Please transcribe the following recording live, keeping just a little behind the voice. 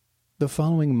The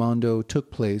following Mondo took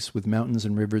place with Mountains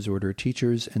and Rivers Order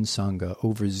teachers and sangha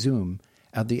over Zoom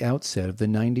at the outset of the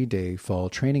 90-day fall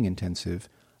training intensive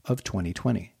of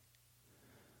 2020.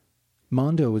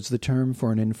 Mondo is the term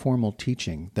for an informal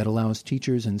teaching that allows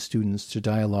teachers and students to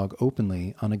dialogue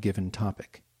openly on a given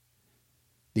topic.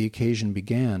 The occasion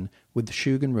began with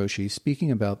Shugen Roshi speaking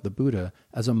about the Buddha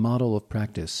as a model of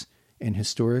practice in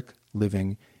historic,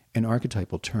 living, and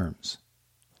archetypal terms.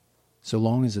 So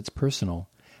long as it's personal,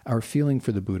 our feeling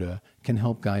for the Buddha can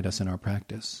help guide us in our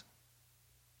practice.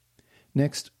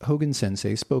 Next, Hogen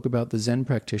Sensei spoke about the Zen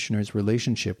practitioner's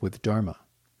relationship with Dharma,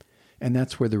 and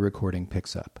that's where the recording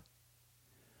picks up.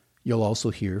 You'll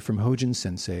also hear from Hogen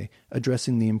Sensei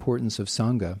addressing the importance of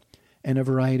sangha and a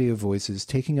variety of voices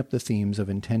taking up the themes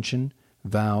of intention,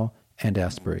 vow, and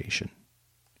aspiration.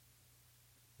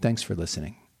 Thanks for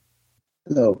listening.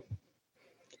 Hello.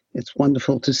 It's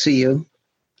wonderful to see you.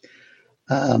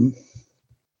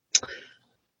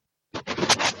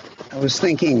 I was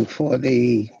thinking for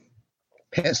the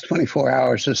past 24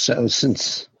 hours or so,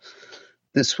 since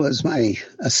this was my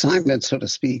assignment, so to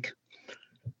speak,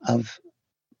 of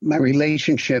my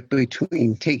relationship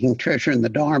between taking treasure in the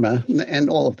Dharma and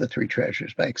all of the three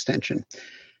treasures by extension,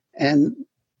 and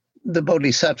the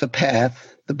Bodhisattva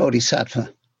path, the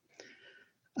Bodhisattva.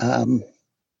 And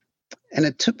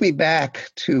it took me back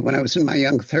to when I was in my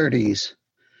young 30s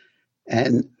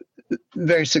and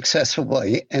very successful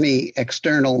by any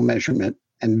external measurement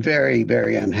and very,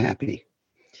 very unhappy.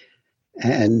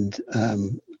 And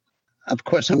of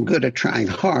course, I'm good at trying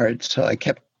hard, so I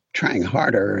kept trying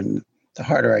harder. And the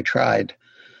harder I tried,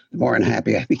 the more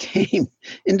unhappy I became,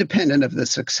 independent of the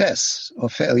success or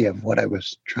failure of what I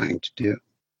was trying to do.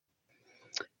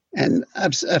 And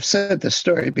I've said this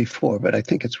story before, but I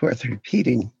think it's worth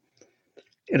repeating.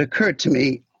 It occurred to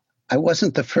me I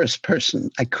wasn't the first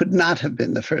person. I could not have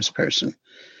been the first person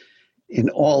in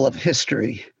all of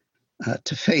history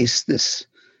to face this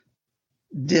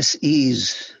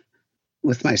dis-ease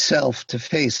with myself, to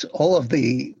face all of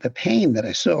the pain that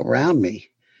I saw around me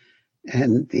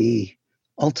and the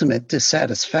ultimate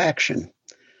dissatisfaction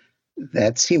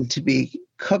that seemed to be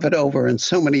covered over in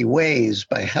so many ways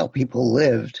by how people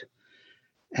lived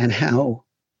and how,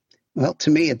 well, to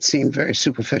me it seemed very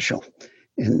superficial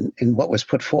in what was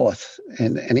put forth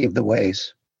in any of the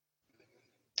ways.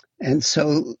 And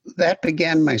so that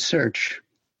began my search.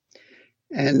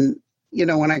 And, you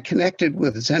know, when I connected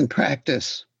with Zen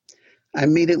practice, I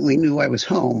immediately knew I was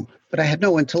home, but I had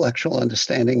no intellectual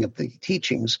understanding of the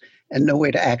teachings and no way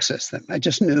to access them. I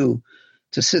just knew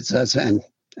to sit Zazen,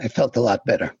 I felt a lot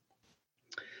better.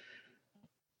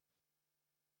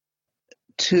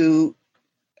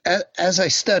 As I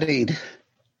studied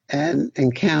and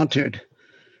encountered,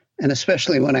 and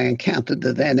especially when I encountered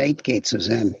the then 8 gates of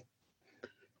Zen,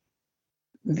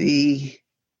 the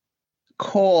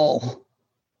call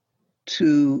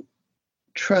to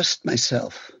trust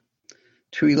myself,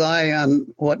 to rely on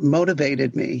what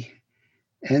motivated me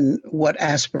and what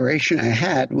aspiration I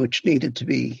had, which needed to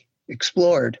be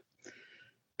explored,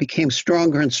 became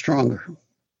stronger and stronger.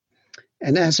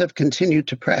 And as I've continued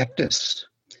to practice,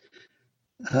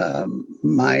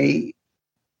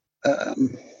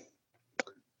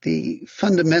 the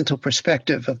fundamental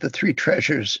perspective of the three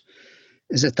treasures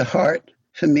is at the heart,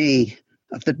 for me,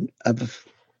 of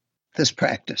this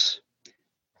practice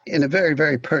in a very,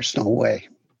 very personal way.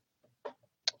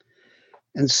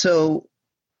 And so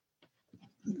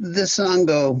this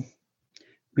Ango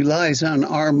relies on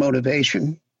our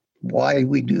motivation, why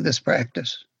we do this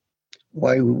practice,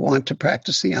 why we want to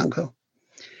practice the Ango,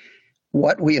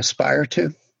 what we aspire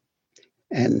to,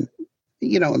 and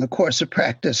you know, in the course of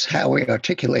practice, how we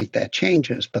articulate that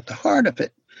changes, but the heart of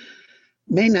it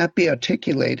may not be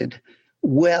articulated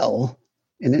well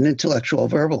in an intellectual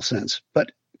verbal sense,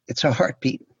 but it's a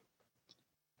heartbeat.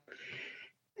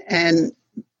 And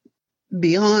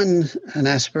beyond an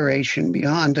aspiration,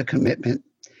 beyond a commitment,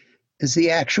 is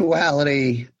the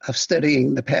actuality of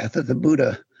studying the path of the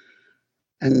Buddha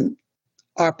and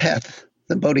our path,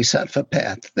 the Bodhisattva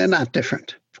path. They're not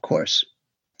different, of course.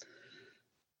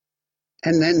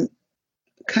 And then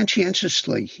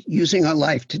conscientiously using our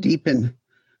life to deepen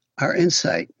our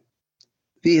insight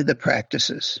via the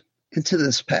practices into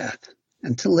this path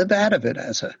and to live out of it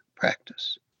as a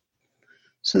practice.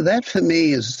 So that for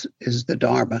me is the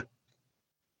Dharma.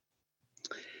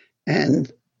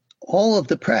 And all of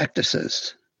the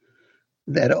practices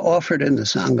that are offered in the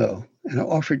Sangha and are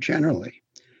offered generally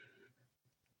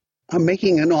are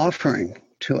making an offering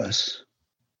to us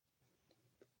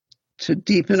to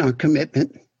deepen our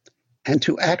commitment and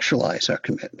to actualize our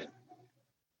commitment.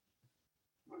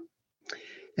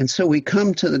 And so we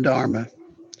come to the Dharma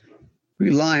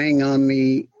relying on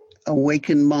the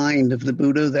awakened mind of the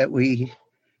Buddha that we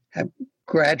have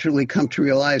gradually come to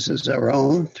realize as our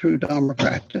own through Dharma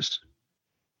practice.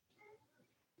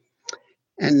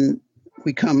 And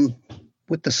we come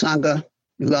with the sangha,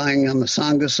 relying on the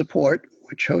sangha support,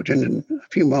 which Hojin in a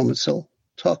few moments will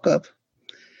talk of,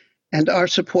 and our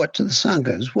support to the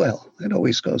sangha as well. It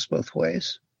always goes both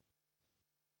ways.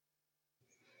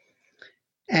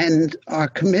 And our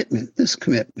commitment, this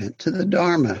commitment to the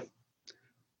Dharma,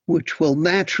 which will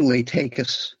naturally take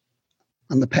us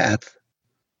on the path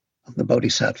of the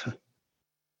Bodhisattva.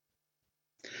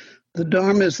 The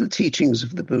Dharma is the teachings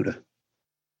of the Buddha.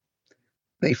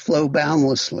 They flow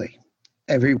boundlessly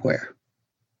everywhere.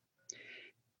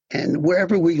 And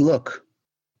wherever we look,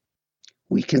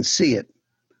 we can see it,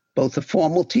 both the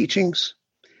formal teachings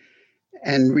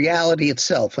and reality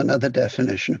itself, another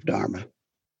definition of Dharma.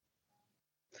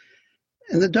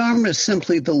 And the Dharma is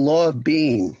simply the law of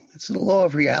being. It's the law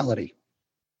of reality.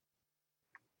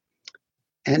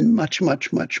 And much,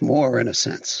 much, much more in a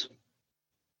sense.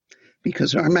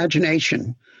 Because our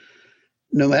imagination,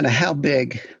 no matter how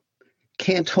big,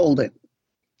 can't hold it.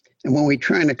 And when we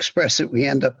try and express it, we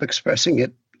end up expressing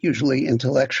it usually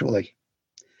intellectually.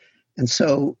 And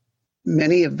so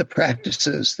many of the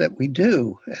practices that we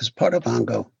do as part of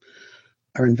Ango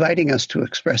are inviting us to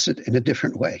express it in a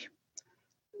different way.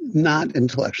 Not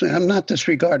intellectually. I'm not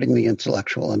disregarding the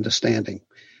intellectual understanding.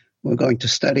 We're going to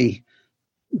study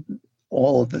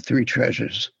all of the three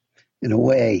treasures in a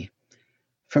way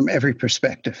from every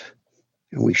perspective,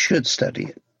 and we should study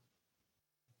it.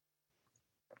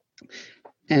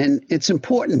 And it's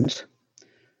important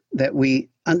that we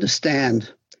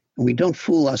understand and we don't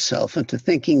fool ourselves into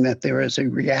thinking that there is a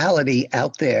reality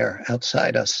out there,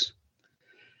 outside us,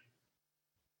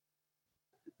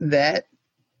 that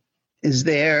is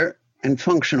there and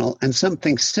functional, and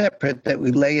something separate that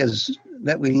we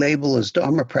label as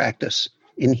Dharma practice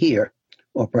in here,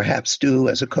 or perhaps do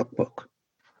as a cookbook,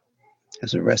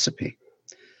 as a recipe.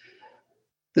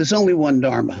 There's only one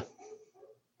Dharma.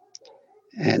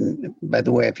 And by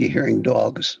the way, if you're hearing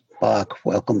dogs bark,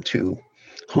 welcome to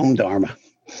home Dharma.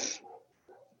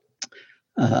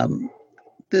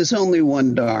 There's only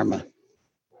one Dharma.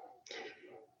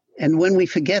 And when we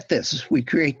forget this, we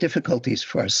create difficulties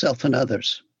for ourselves and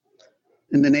others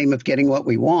in the name of getting what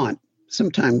we want,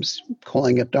 sometimes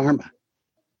calling it Dharma.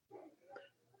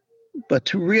 But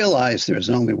to realize there's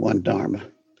only one Dharma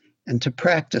and to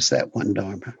practice that one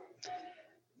Dharma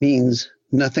means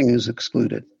nothing is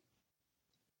excluded.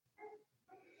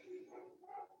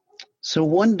 So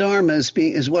one Dharma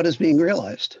is what is being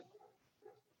realized.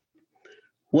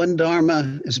 One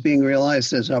Dharma is being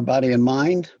realized as our body and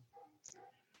mind,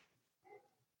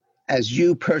 as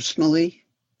you personally,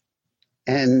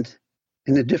 and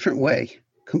in a different way,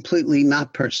 completely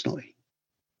not personally.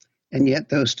 And yet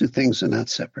those two things are not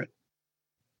separate.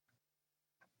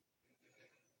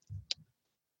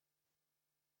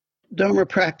 Dharma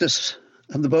practice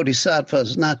of the Bodhisattva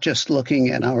is not just looking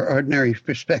at our ordinary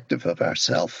perspective of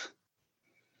ourself,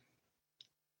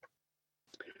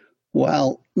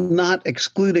 while not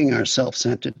excluding our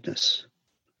self-centeredness.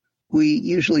 We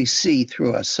usually see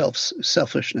through our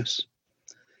selfishness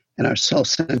and our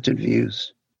self-centered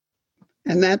views.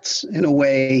 And that's, in a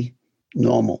way,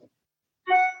 normal.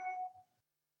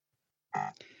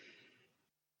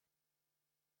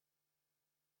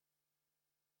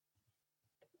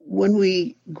 When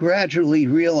we gradually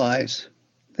realize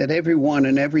that everyone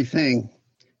and everything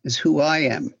is who I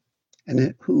am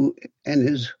and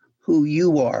is who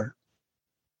you are,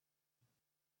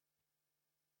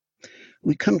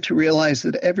 we come to realize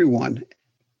that everyone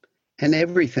and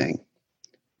everything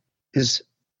is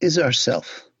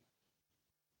ourself.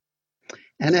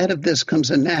 And out of this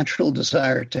comes a natural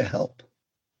desire to help.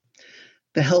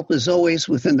 The help is always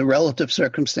within the relative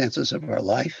circumstances of our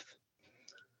life.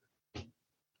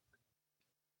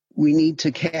 We need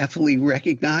to carefully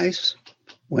recognize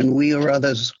when we or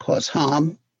others cause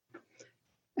harm,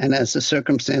 and as the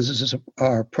circumstances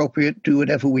are appropriate, do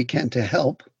whatever we can to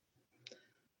help.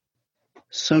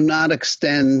 So not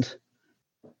extend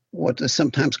what is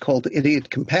sometimes called idiot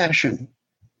compassion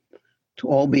to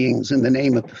all beings in the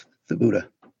name of the Buddha,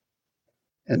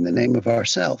 in the name of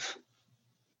ourself.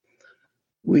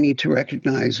 We need to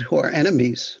recognize who are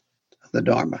enemies of the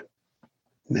Dharma.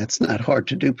 And that's not hard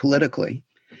to do politically.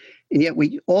 And yet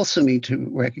we also need to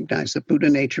recognize that Buddha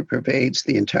nature pervades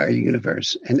the entire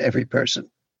universe and every person.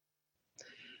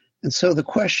 And so the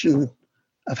question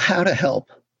of how to help,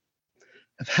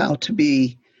 of how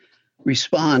to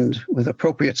respond with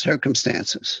appropriate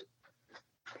circumstances,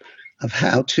 of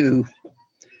how to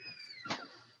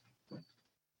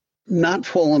not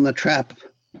fall in the trap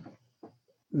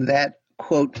that,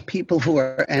 quote, people who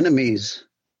are enemies,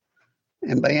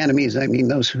 and by enemies I mean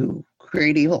those who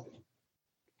create evil,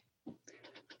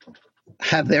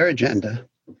 have their agenda,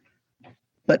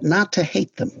 but not to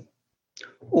hate them.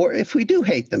 Or if we do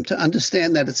hate them, to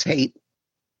understand that it's hate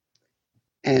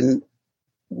and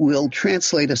will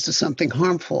translate us to something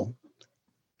harmful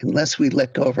unless we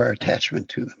let go of our attachment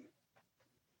to them.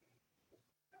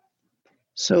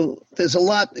 So there's a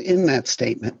lot in that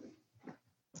statement.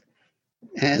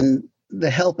 And the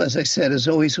help, as I said, is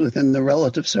always within the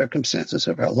relative circumstances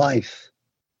of our life.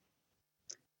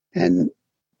 And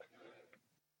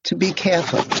to be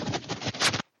careful,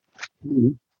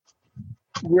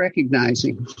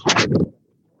 recognizing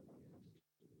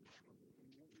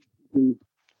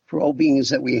for all beings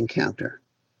that we encounter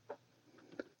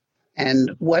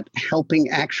and what helping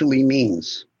actually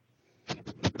means.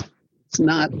 It's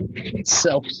not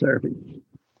self-serving.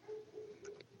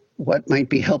 What might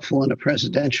be helpful in a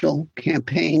presidential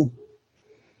campaign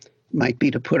might be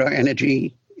to put our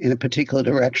energy in a particular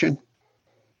direction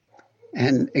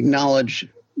and acknowledge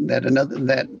that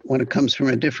that when it comes from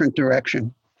a different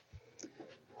direction,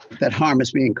 that harm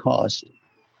is being caused.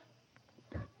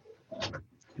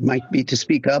 It might be to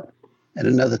speak up. At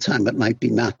another time, it might be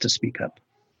not to speak up.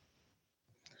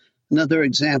 Another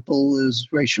example is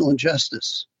racial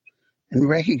injustice and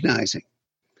recognizing.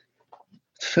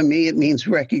 For me, it means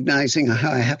recognizing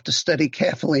how I have to study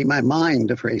carefully my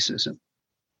mind of racism,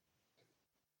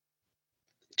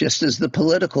 just as the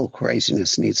political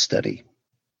craziness needs study,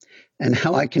 and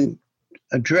how I can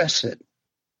address it,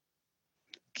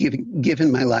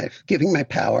 given my life, giving my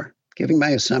power, giving my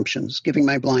assumptions, giving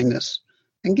my blindness,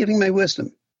 and giving my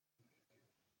wisdom,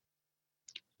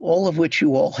 all of which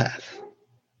you all have,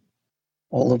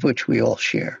 all of which we all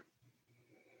share.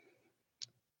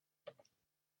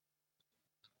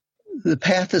 The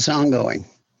path is ongoing.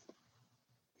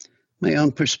 My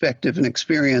own perspective and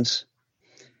experience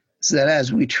is that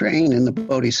as we train in the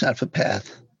Bodhisattva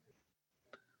path,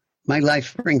 my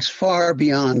life brings far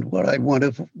beyond what I would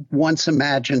have once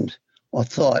imagined or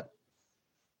thought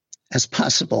as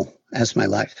possible as my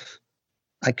life.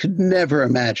 I could never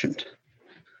imagine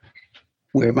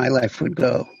where my life would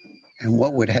go and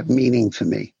what would have meaning for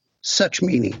me. Such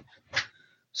meaning,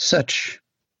 such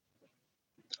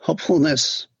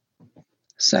hopefulness,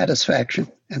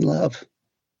 satisfaction, and love.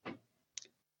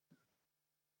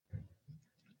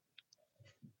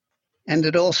 And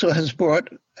it also has brought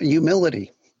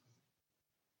humility,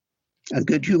 a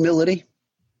good humility,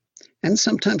 and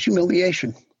sometimes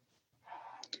humiliation.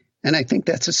 And I think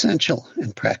that's essential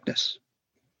in practice,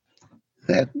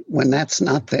 that when that's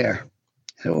not there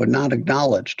or not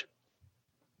acknowledged,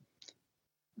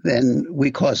 then we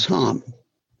cause harm,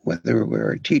 whether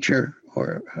we're a teacher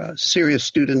or a serious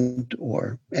student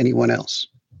or anyone else.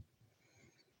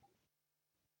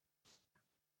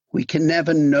 We can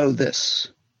never know this,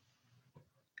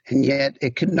 and yet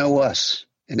it can know us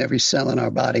in every cell in our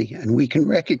body, and we can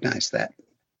recognize that.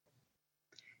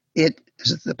 It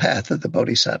is the path of the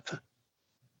Bodhisattva.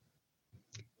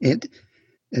 It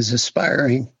is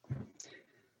aspiring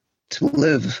to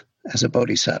live as a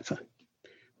Bodhisattva,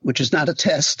 which is not a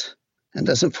test and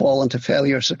doesn't fall into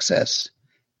failure or success.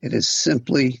 It is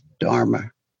simply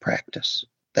Dharma practice.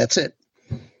 That's it.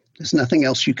 There's nothing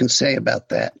else you can say about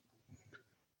that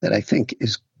I think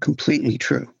is completely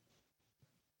true.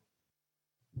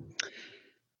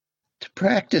 To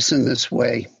practice in this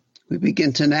way, we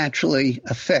begin to naturally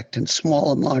affect in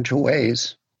small and larger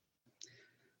ways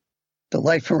the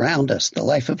life around us, the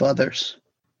life of others,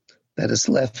 that is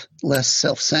less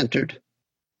self-centered.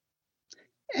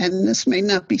 And this may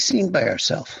not be seen by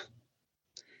ourselves.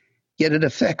 Yet it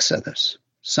affects others,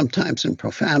 sometimes in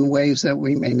profound ways that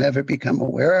we may never become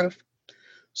aware of,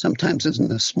 sometimes in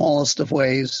the smallest of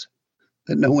ways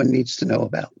that no one needs to know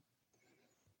about.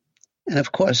 And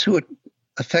of course, who it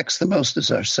affects the most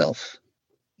is ourself,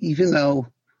 even though,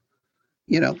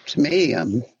 to me,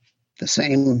 I'm the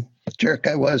same jerk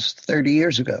I was 30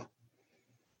 years ago.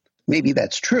 Maybe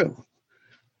that's true,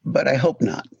 but I hope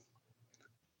not.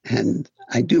 And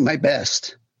I do my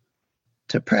best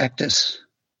to practice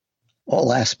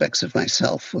all aspects of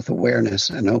myself with awareness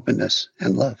and openness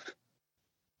and love.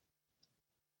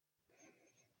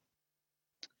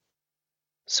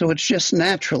 So it's just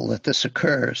natural that this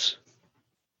occurs.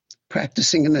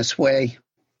 Practicing in this way,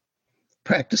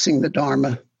 practicing the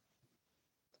Dharma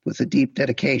with a deep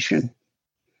dedication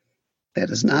that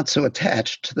is not so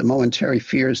attached to the momentary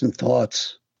fears and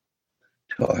thoughts,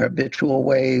 to our habitual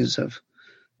ways of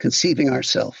conceiving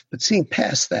ourselves, but seeing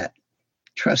past that,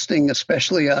 trusting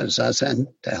especially our Zazen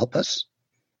to help us,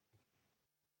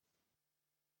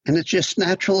 And it's just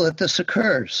natural that this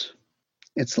occurs.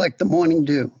 It's like the morning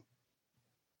dew.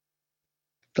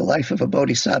 The life of a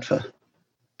bodhisattva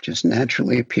just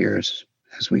naturally appears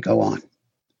as we go on.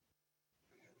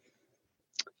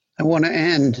 I want to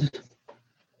end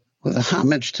with a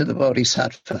homage to the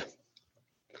bodhisattva.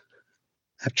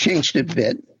 I've changed it a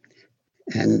bit,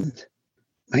 and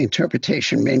my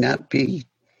interpretation may not be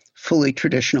fully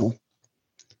traditional,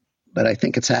 but I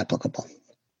think it's applicable.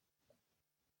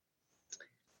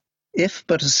 If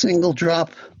but a single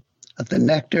drop of the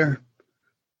nectar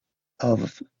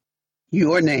of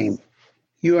your name,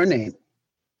 your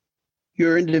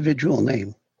individual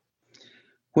name,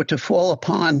 were to fall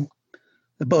upon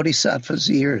the bodhisattva's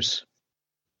ears,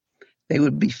 they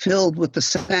would be filled with the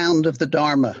sound of the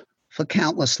Dharma for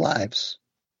countless lives.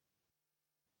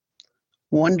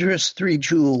 Wondrous three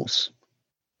jewels,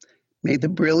 may the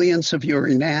brilliance of your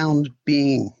renowned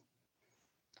being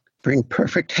bring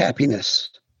perfect happiness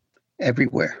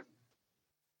everywhere.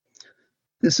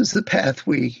 This is the path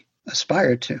we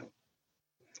aspire to.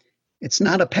 It's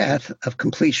not a path of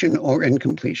completion or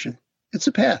incompletion. It's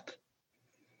a path.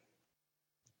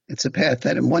 It's a path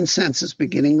that in one sense is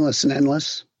beginningless and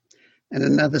endless. In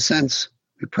another sense,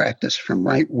 we practice from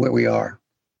right where we are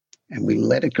and we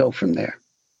let it go from there.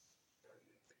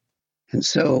 And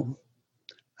so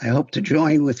I hope to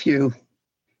join with you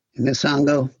in this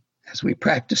Ango as we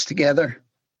practice together,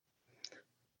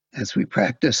 as we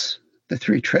practice the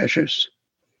three treasures,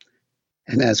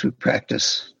 and as we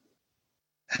practice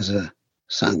as a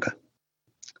sangha.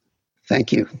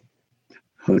 Thank you.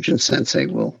 Hojin Sensei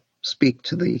will speak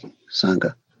to the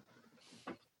sangha.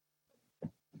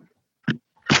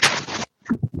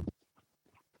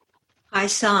 Hi,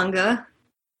 Sangha.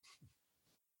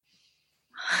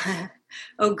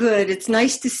 Oh, good. It's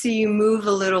nice to see you move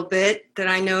a little bit, that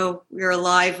I know you're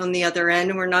alive on the other end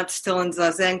and we're not still in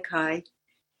Zazenkai.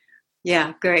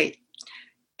 Yeah, great.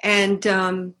 And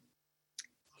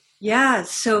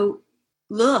so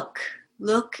look.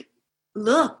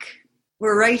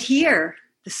 We're right here,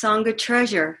 the Sangha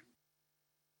treasure.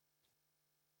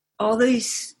 All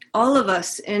of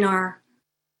us in our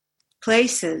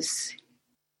places,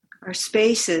 our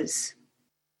spaces,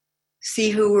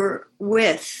 see who we're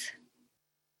with.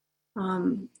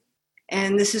 And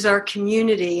this is our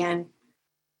community, and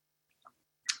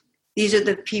these are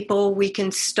the people we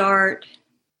can start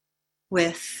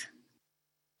with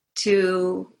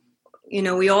to,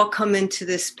 we all come into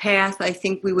this path, I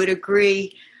think we would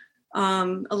agree, a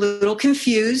little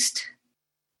confused.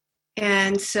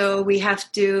 And so we have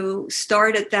to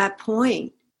start at that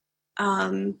point.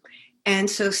 And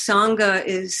so Sangha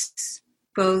is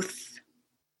both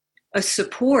a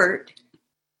support,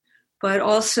 but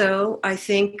also, I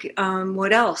think,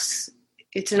 what else?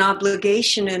 It's an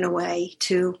obligation in a way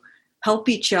to help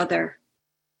each other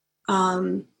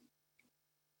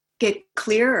get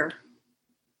clearer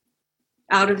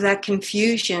out of that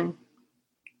confusion.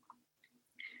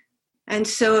 And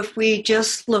so if we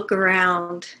just look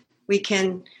around, we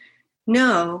can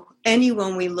know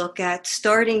anyone we look at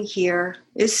starting here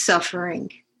is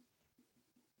suffering.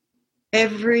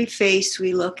 Every face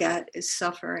we look at is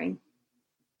suffering.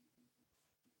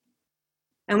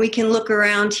 And we can look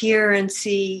around here and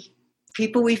see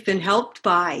people we've been helped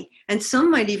by, and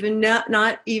some might even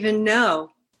not even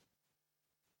know.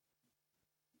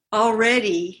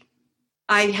 Already,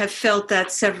 I have felt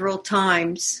that several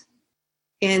times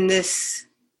in this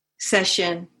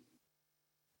session,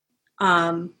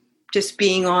 just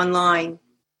being online,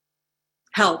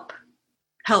 helped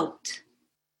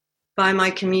by my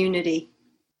community.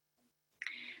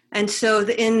 And so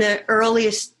in the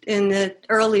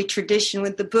early tradition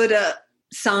with the Buddha,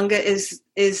 Sangha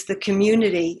is the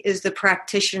community, is the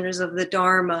practitioners of the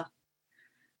Dharma.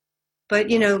 But,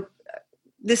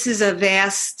 this is a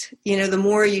vast, the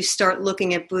more you start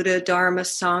looking at Buddha, Dharma,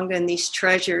 Sangha, and these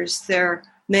treasures, there are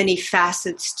many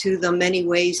facets to them, many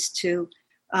ways to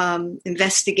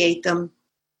investigate them,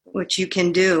 which you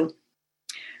can do.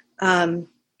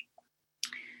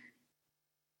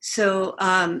 So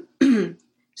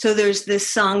there's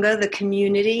this Sangha, the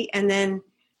community, and then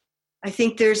I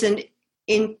think there's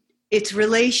it's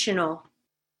relational,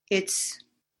 it's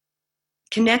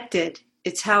connected,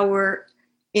 it's how we're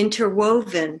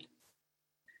interwoven.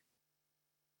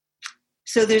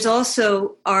 So there's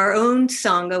also our own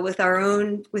Sangha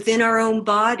within our own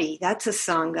body. That's a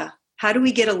Sangha. How do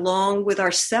we get along with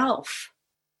ourselves?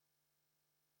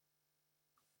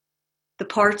 The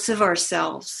parts of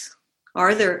ourselves.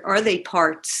 Are they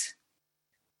parts?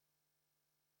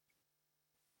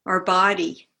 Our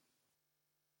body.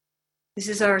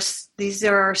 These are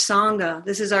our Sangha.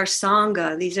 This is our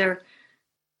Sangha. These are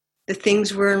the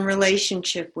things we're in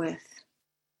relationship with.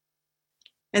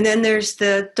 And then there's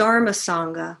the Dharma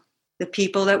Sangha, the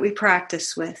people that we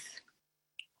practice with.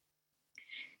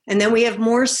 And then we have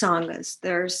more sanghas.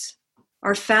 There's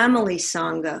our family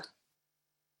sangha,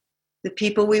 the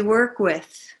people we work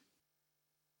with.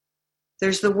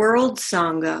 There's the world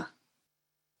sangha.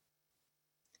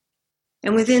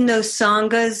 And within those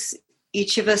sanghas,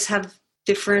 each of us have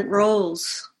different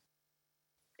roles,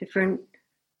 different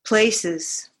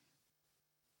places.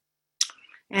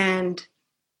 And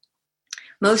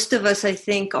most of us, I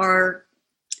think, are,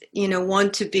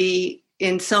 want to be,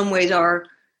 in some ways,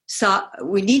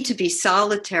 we need to be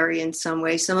solitary in some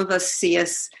ways. Some of us see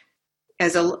us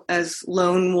as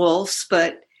lone wolves,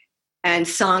 and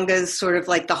Sangha is sort of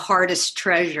like the hardest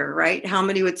treasure, right? How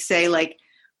many would say like,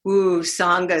 ooh,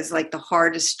 Sangha is like the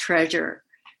hardest treasure?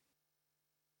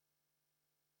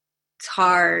 It's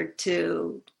hard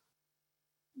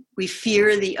we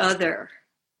fear the other.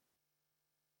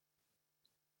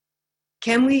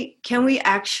 Can we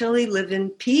actually live in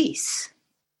peace?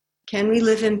 Can we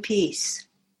live in peace?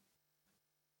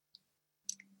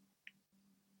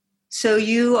 So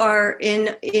you are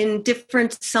in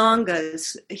different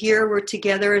sanghas. Here we're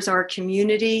together as our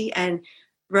community, and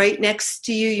right next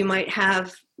to you, you might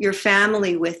have your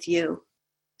family with you.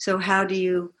 So how do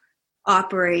you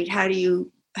operate? How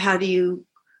do you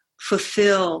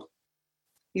fulfill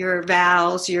your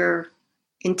vows, your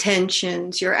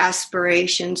intentions, your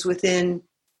aspirations within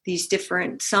these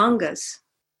different sanghas?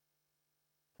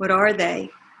 What are they?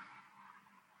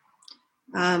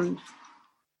 And,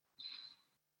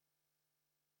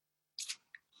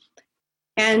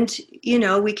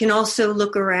 we can also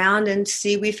look around and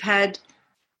see we've had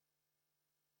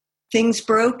things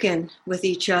broken with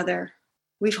each other.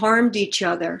 We've harmed each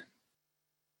other.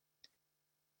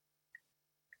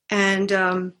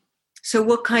 And so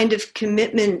what kind of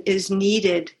commitment is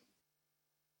needed?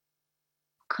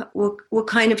 What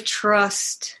kind of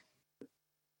trust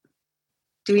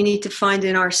do we need to find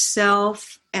in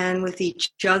ourselves and with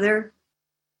each other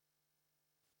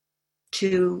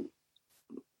to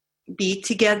be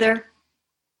together,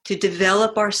 to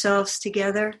develop ourselves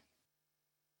together?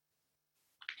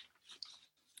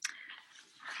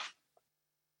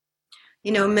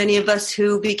 Many of us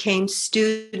who became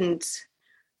students,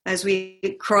 as we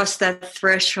cross that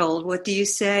threshold, what do you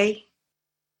say?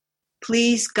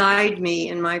 Please guide me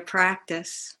in my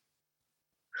practice.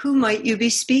 Who might you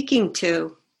be speaking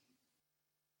to?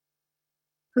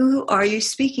 Who are you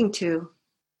speaking to?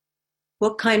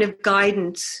 What kind of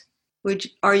guidance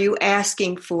are you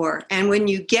asking for? And when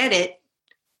you get it,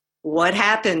 what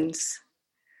happens?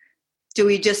 Do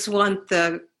we just want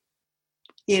the,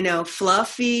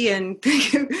 fluffy and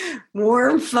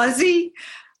warm, fuzzy?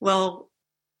 Well,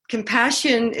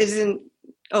 compassion isn't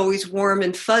always warm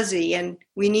and fuzzy, and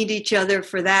we need each other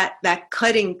for that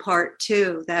cutting part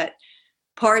too, that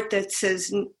part that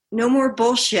says, no more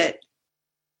bullshit.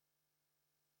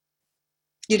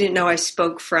 You didn't know I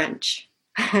spoke French.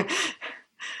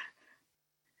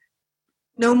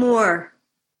 No more.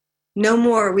 No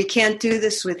more. We can't do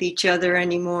this with each other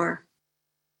anymore.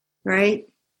 Right?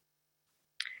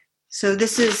 So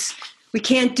we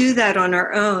can't do that on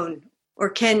our own. Or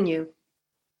can you?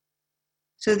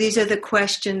 So these are the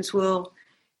questions we'll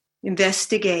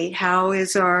investigate. How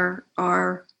is our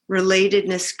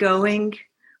relatedness going?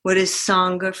 What is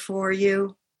Sangha for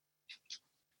you?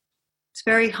 It's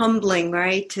very humbling,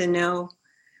 right? To know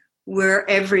we're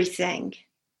everything.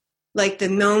 Like the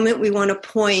moment we want to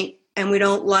point and we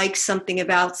don't like something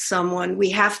about someone,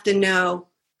 we have to know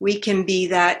we can be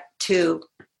that too.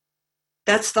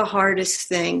 That's the hardest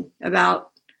thing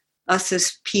about us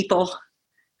as people.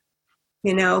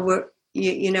 We're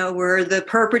the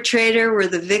perpetrator, we're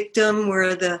the victim,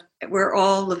 we're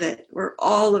all of it. We're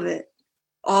all of it.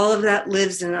 All of that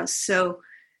lives in us. So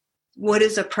what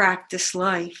is a practice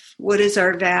life? What is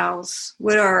our vows?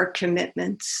 What are our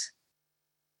commitments?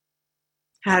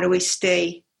 How do we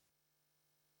stay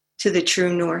to the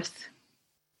true north?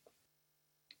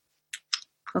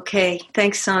 Okay,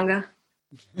 thanks, Sangha.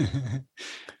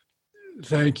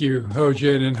 Thank you,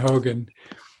 Hojin and Hogen.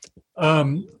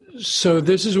 So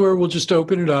this is where we'll just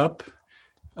open it up.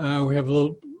 We have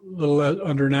a little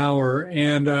under an hour,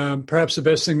 and perhaps the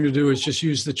best thing to do is just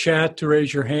use the chat to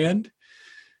raise your hand.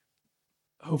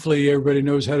 Hopefully everybody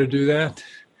knows how to do that.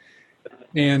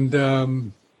 And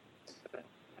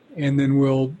then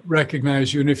we'll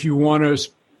recognize you. And if you want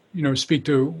to, speak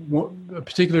to a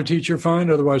particular teacher, fine.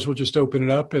 Otherwise, we'll just open it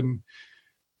up. And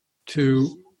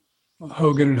to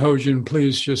Hogen and Hojin,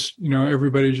 please just,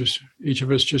 everybody each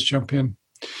of us just jump in.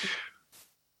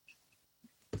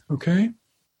 Okay.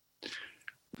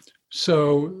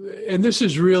 So, and this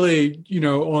is really,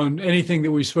 on anything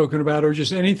that we've spoken about, or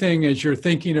just anything as you're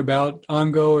thinking about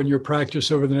Ango and your practice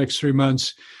over the next 3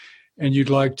 months, and you'd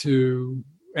like to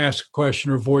ask a question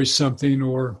or voice something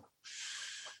or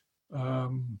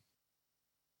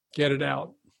get it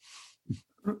out.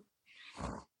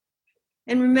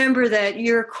 And remember that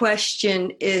your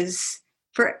question is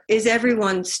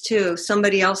everyone's too.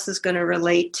 Somebody else is going to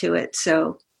relate to it.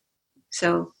 So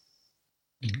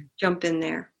jump in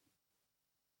there.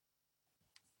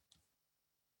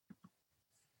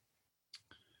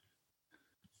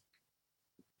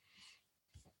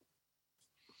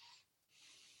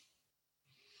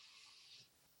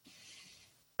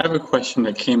 I have a question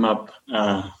that came up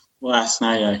last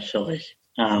night, actually,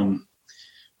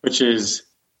 which is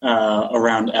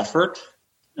around effort.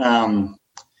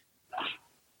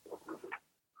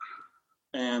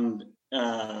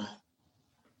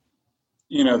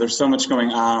 There's so much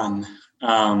going on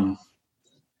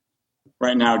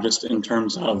right now just in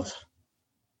terms of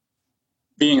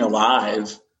being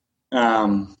alive.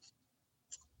 So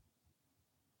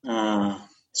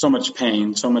much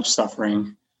pain, so much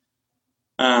suffering.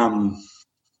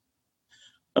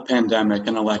 A pandemic,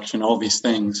 an election, all these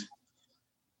things.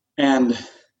 And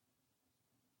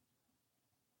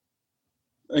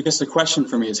I guess the question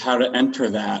for me is how to enter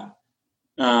that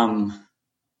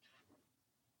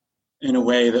in a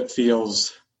way that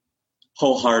feels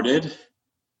wholehearted,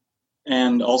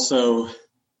 and also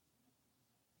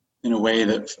in a way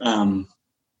that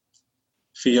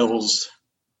feels,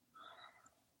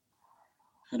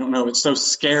 I don't know, it's so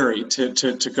scary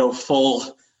to go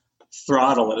full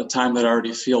throttle at a time that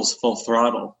already feels full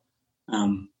throttle.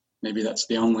 Maybe that's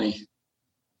the only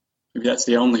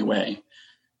way.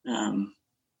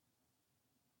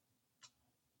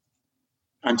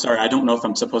 I'm sorry, I don't know if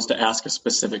I'm supposed to ask a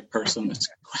specific person this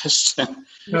question.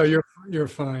 No, you're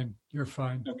fine. You're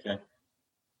fine. Okay.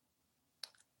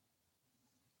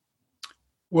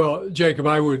 Well, Jacob,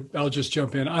 I'll just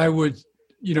jump in. I would,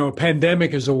 a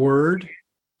pandemic is a word,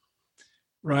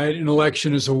 right? An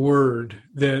election is a word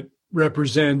that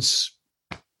represents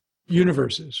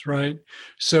universes, right?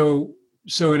 So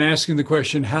in asking the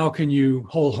question, how can you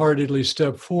wholeheartedly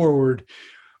step forward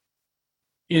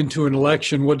into an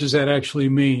election? What does that actually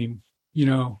mean?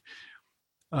 To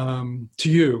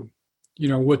you,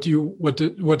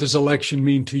 what does election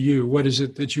mean to you? What is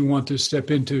it that you want to step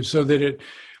into, so that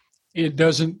it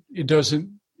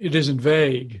isn't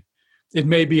vague. It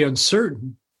may be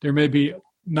uncertain. There may be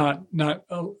not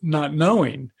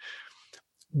knowing,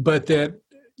 but that,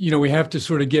 we have to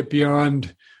sort of get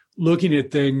beyond looking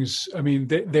at things. I mean,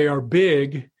 they are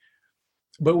big,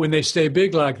 but when they stay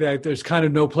big like that, there's kind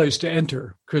of no place to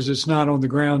enter because it's not on the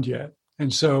ground yet.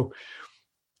 And so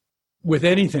with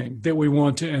anything that we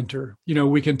want to enter,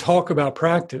 we can talk about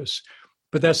practice,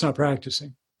 but that's not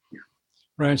practicing.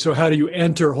 Right. So how do you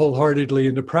enter wholeheartedly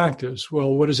into practice?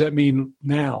 Well, what does that mean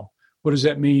now? What does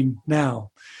that mean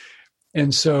now?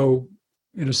 And so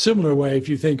in a similar way, if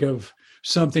you think of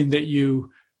something that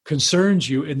concerns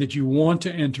you and that you want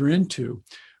to enter into,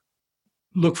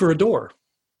 look for a door.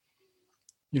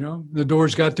 The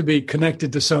door's got to be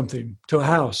connected to something, to a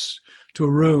house, to a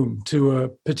room, to a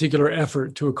particular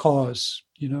effort, to a cause,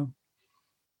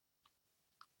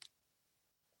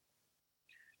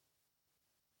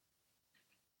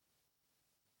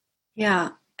 Yeah.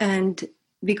 And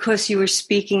because you were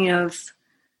speaking of,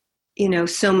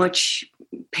 so much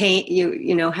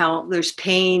pain, how there's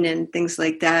pain and things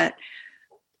like that.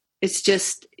 It's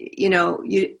just,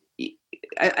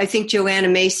 I think Joanna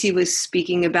Macy was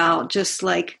speaking about just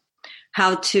like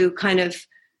how to kind of,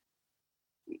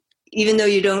 even though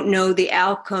you don't know the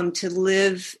outcome, to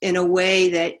live in a way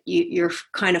that you're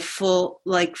kind of full,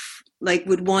 like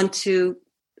would want to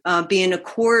be in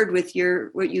accord with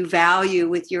what you value,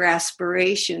 with your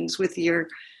aspirations, with your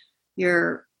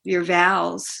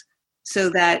vows, so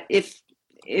that if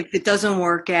it doesn't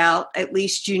work out, at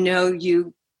least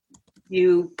you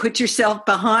put yourself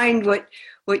behind what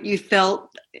you felt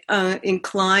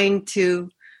inclined to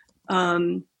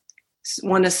want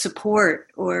to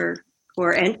support or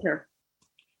enter.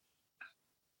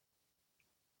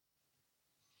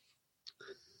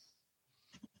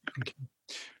 Okay.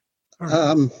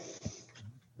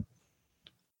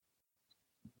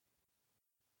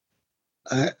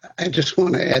 I just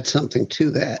want to add something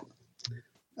to that.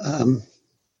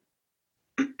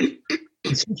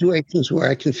 In situations where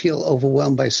I can feel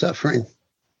overwhelmed by suffering,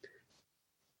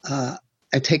 I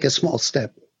take a small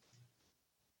step.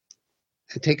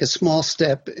 I take a small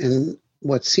step in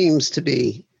what seems to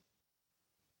be,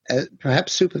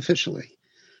 perhaps superficially,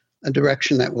 a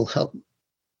direction that will help.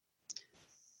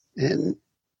 And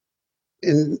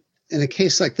in a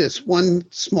case like this, one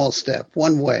small step,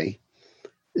 one way,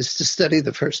 is to study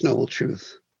the First Noble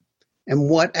Truth and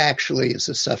what actually is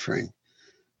the suffering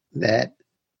that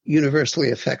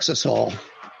universally affects us all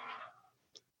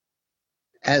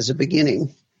as a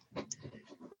beginning,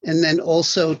 and then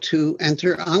also to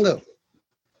enter Ango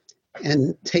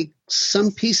and take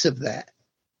some piece of that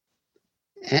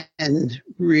and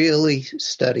really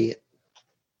study it.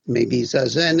 Maybe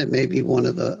Zazen, it may be one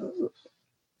of the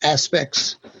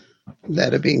aspects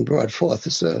that are being brought forth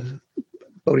as a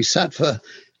bodhisattva,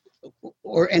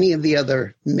 or any of the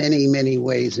other many, many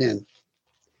ways in.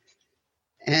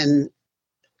 And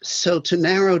so to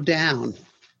narrow down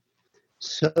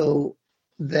so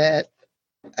that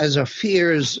as our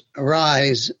fears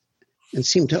arise and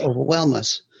seem to overwhelm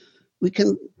us, we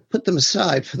can put them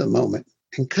aside for the moment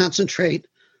and concentrate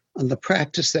on the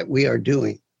practice that we are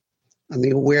doing, on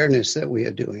the awareness that we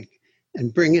are doing,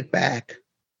 and bring it back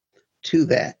to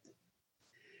that.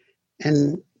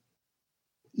 And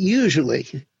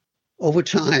usually, over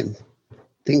time,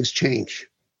 things change.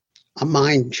 Our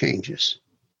mind changes.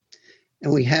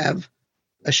 And we have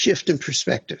a shift in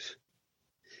perspective.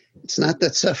 It's not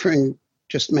that suffering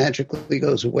just magically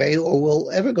goes away or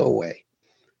will ever go away,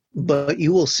 but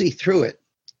you will see through it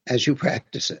as you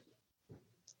practice it,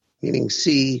 meaning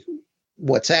see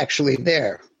what's actually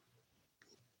there,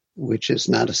 which is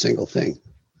not a single thing.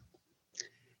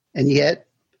 And yet,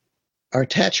 our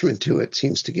attachment to it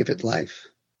seems to give it life.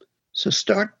 So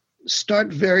start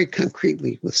very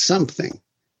concretely with something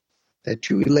that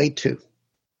you relate to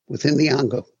within the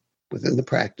Ango, within the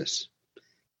practice,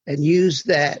 and use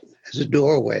that as a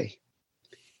doorway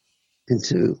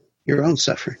into your own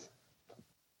suffering.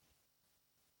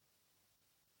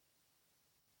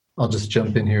 I'll just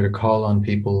jump in here to call on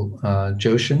people.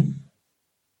 Joshin?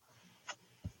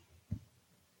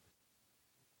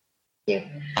 Thank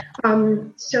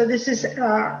you. So this is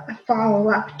a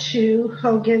follow-up to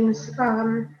Hogan's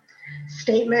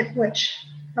statement, which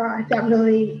I found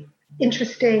really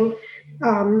interesting.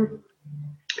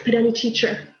 But any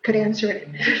teacher could answer it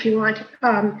if you want.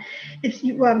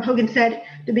 Hogan said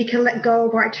that we can let go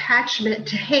of our attachment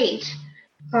to hate,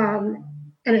 and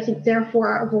I think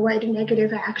therefore avoid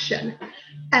negative action.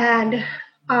 And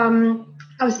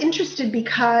I was interested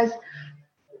because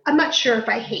I'm not sure if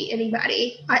I hate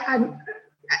anybody.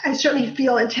 I certainly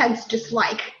feel intense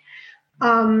dislike,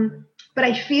 but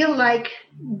I feel like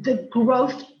the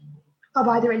growth of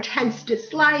either intense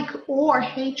dislike or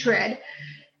hatred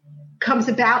comes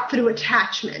about through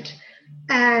attachment.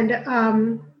 And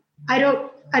I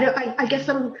guess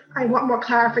I want more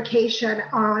clarification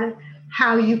on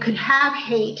how you can have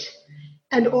hate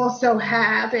and also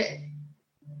have it.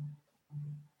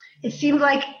 It seemed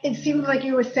like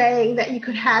you were saying that you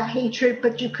could have hatred,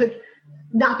 but you could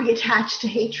not be attached to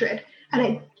hatred.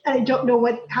 And I don't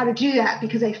know how to do that,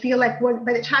 because I feel like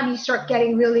by the time you start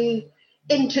getting really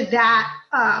into that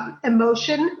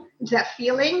emotion, into that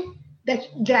feeling,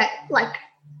 that like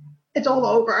it's all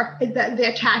over. That the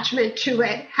attachment to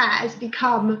it has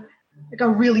become like a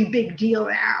really big deal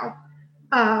now.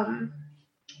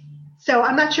 So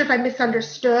I'm not sure if I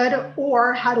misunderstood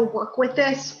or how to work with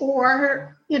this,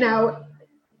 or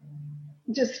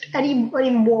just any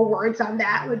more words on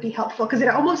that would be helpful, because it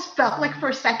almost felt like for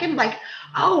a second like,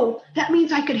 oh, that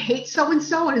means I could hate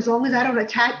so-and-so, and as long as I don't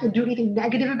attack or do anything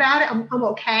negative about it, I'm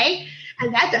okay.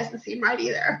 And that doesn't seem right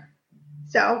either.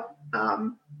 So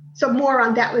more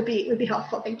on that would be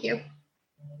helpful. Thank you.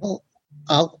 Well,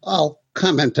 I'll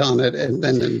comment on it and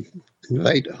then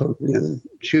invite Hogan and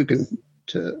Shugen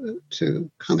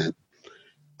to comment.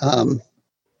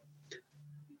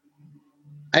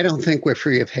 I don't think we're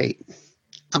free of hate.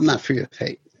 I'm not free of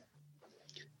hate.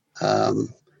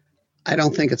 I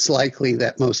don't think it's likely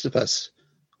that most of us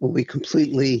will be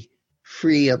completely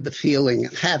free of the feeling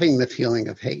of having the feeling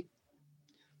of hate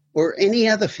or any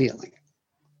other feeling.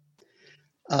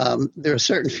 There are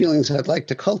certain feelings I'd like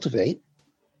to cultivate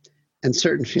and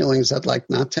certain feelings I'd like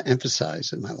not to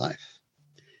emphasize in my life.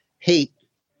 Hate,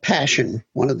 passion,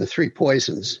 one of the three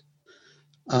poisons,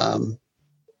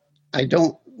 I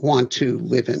don't want to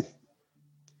live in.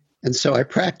 And so I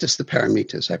practice the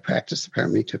paramitas. I practice the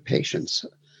paramita of patience.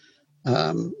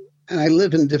 And I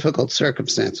live in difficult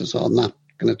circumstances. I'm not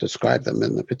going to describe them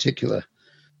in the particular,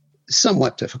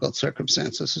 somewhat difficult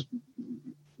circumstances,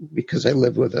 because I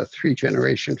live with a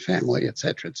 3-generation family, et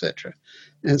cetera, et cetera.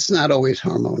 And it's not always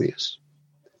harmonious,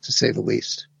 to say the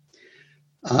least.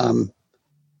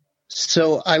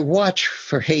 So I watch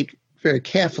for hate very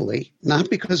carefully, not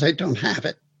because I don't have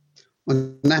it,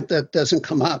 when that doesn't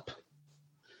come up,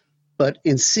 but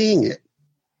in seeing it,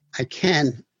 I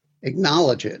can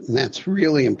acknowledge it. And that's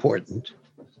really important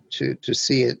to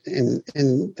see it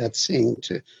in that seeing,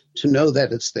 to know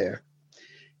that it's there.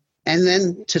 And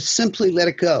then to simply let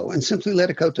it go. And simply let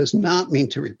it go does not mean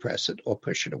to repress it or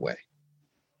push it away.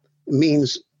 It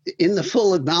means in the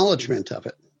full acknowledgement of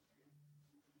it,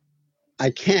 I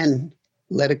can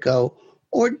let it go.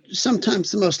 Or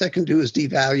sometimes the most I can do is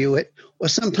devalue it. Or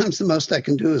sometimes the most I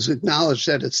can do is acknowledge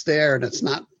that it's there and it's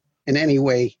not in any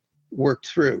way worked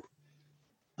through.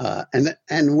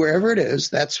 And wherever it is,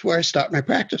 that's where I start my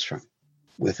practice from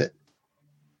with it.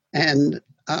 And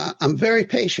I'm very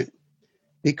patient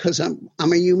because I'm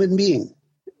a human being.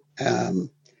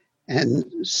 And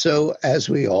so as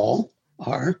we all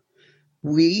are,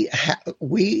 we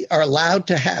are allowed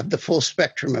to have the full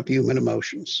spectrum of human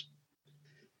emotions.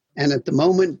 And at the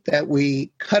moment that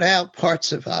we cut out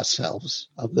parts of ourselves,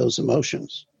 of those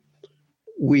emotions,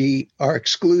 we are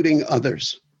excluding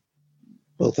others,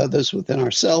 both others within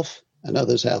ourselves and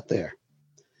others out there.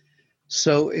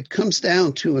 So it comes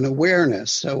down to an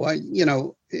awareness. So in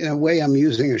a way, I'm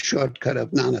using a shortcut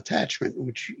of non-attachment,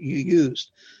 which you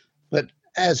used. But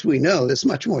as we know, there's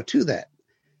much more to that.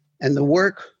 And the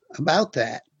work about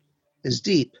that is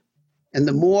deep. And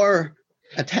the more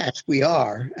attached we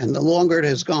are, and the longer it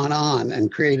has gone on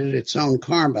and created its own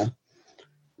karma,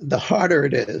 the harder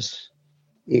it is,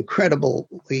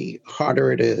 incredibly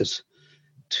harder it is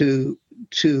to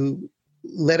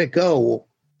let it go.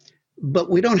 But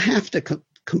we don't have to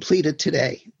complete it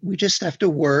today. We just have to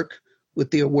work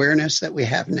with the awareness that we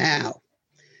have now.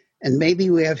 And maybe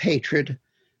we have hatred,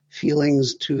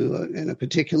 feelings in a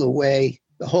particular way,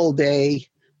 the whole day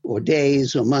or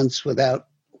days or months without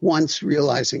once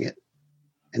realizing it.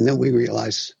 And then we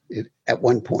realize it at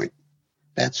one point.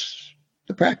 That's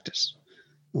the practice.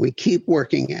 We keep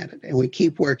working at it, and we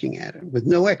keep working at it with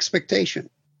no expectation.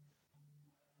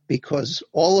 Because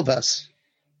all of us,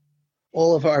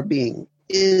 all of our being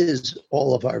is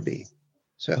all of our being.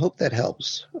 So I hope that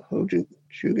helps. Hojin,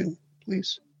 Shugen,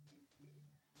 please.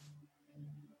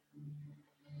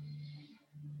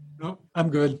 No, I'm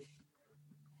good.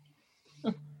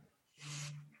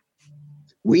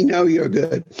 We know you're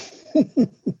good.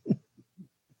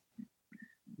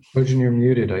 Hojin, you're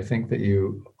muted. I think that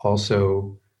you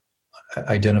also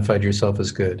identified yourself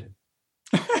as good.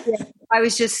 Yeah, I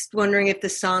was just wondering if the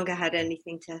sangha had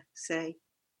anything to say.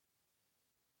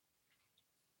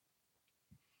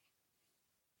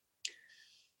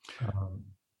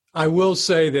 I will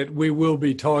say that we will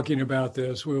be talking about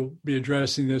this. We'll be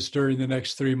addressing this during the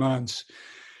next 3 months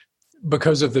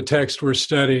because of the text we're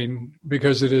studying,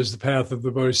 because it is the path of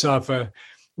the Bodhisattva,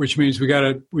 which means we got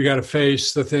to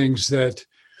face the things that,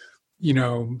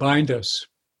 bind us.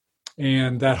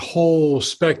 And that whole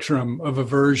spectrum of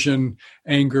aversion,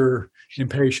 anger,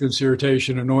 impatience,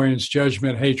 irritation, annoyance,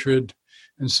 judgment, hatred,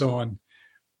 and so on.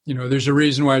 There's a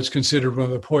reason why it's considered one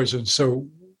of the poisons. So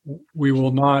we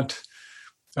will not,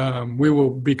 we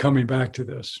will be coming back to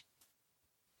this.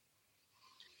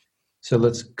 So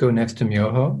let's go next to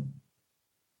Myoho.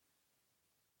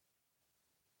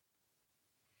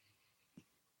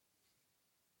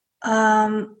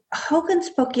 Hogan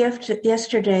spoke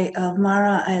yesterday of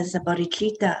Mara as a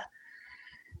bodhicitta.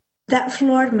 That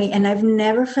floored me, and I've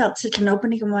never felt such an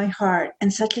opening of my heart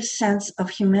and such a sense of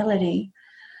humility.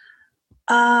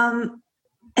 And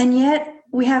yet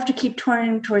we have to keep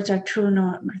turning towards our true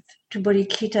north, to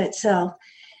bodhicitta itself.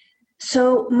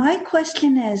 So my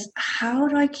question is, how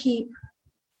do I keep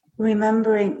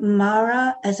remembering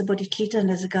Mara as a bodhicitta and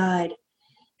as a guide?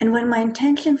 And when my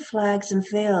intention flags and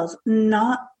fails,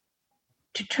 not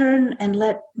to turn and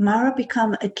let Mara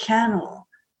become a channel,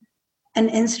 an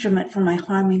instrument for my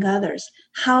harming others.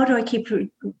 How do I keep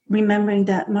remembering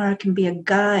that Mara can be a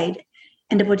guide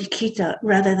and a bodhicitta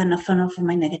rather than a funnel for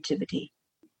my negativity?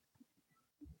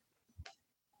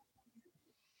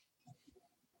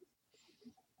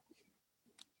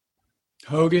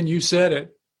 Hogan, you said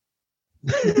it.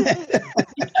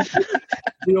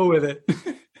 Deal with it.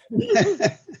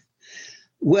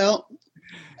 Well,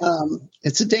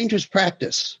 it's a dangerous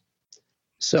practice.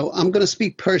 So I'm going to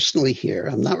speak personally here.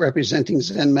 I'm not representing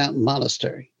Zen Mountain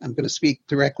Monastery. I'm going to speak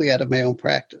directly out of my own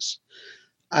practice.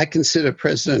 I consider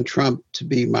President Trump to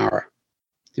be Mara,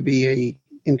 to be an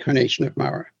incarnation of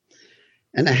Mara.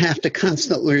 And I have to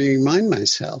constantly remind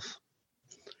myself,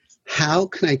 how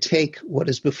can I take what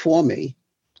is before me,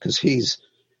 because he's,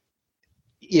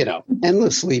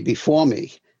 endlessly before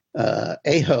me,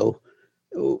 Aho,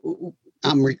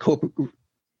 I'm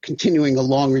continuing a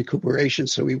long recuperation,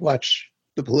 so we watch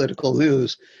the political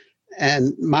news,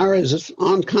 and Mara is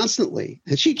on constantly,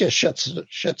 and she just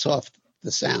shuts off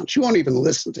the sound. She won't even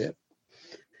listen to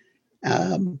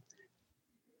it.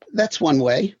 that's one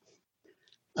way.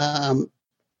 And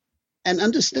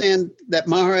understand that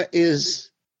Mara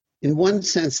is, in one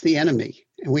sense, the enemy.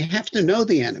 And we have to know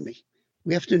the enemy.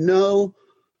 We have to know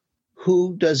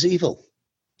who does evil,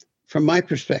 from my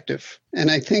perspective. And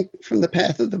I think from the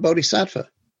path of the Bodhisattva.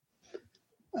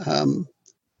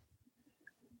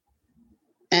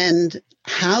 And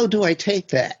how do I take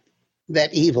that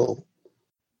evil,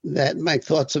 that my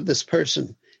thoughts of this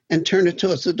person, and turn it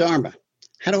towards the Dharma?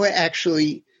 How do I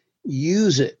actually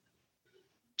use it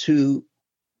to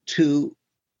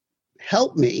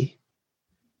help me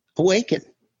awaken,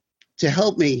 to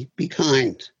help me be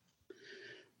kind?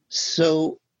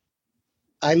 So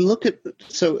I look at,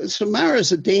 so Mara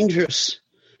is a dangerous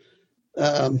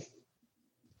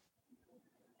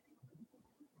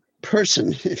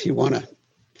person, if you want to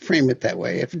frame it that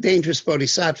way, a dangerous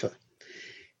bodhisattva.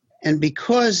 And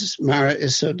because Mara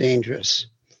is so dangerous,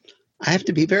 I have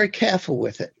to be very careful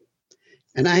with it.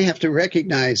 And I have to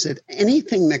recognize that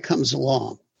anything that comes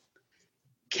along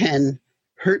can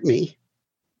hurt me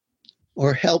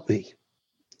or help me.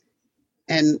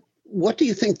 And what do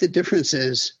you think the difference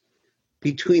is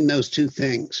between those two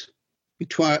things,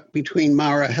 between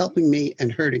Mara helping me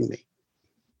and hurting me?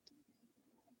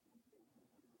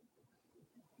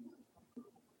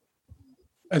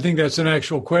 I think that's an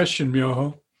actual question,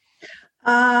 Myoho.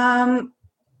 How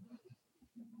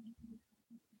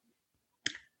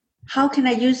can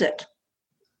I use it?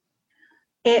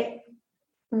 It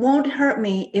won't hurt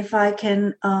me if I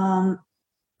can,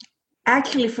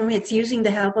 actually for me, it's using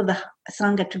the help of the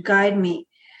sangha to guide me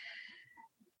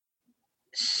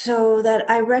so that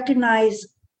I recognize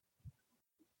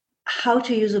how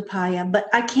to use upaya, but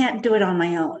I can't do it on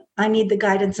my own. I need the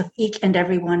guidance of each and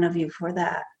every one of you for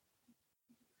that.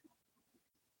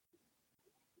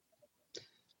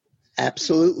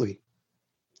 Absolutely.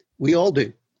 We all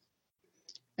do.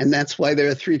 And that's why there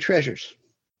are three treasures.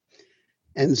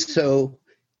 And so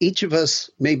each of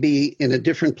us may be in a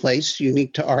different place,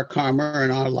 unique to our karma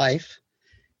and our life,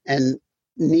 and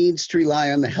needs to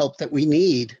rely on the help that we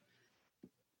need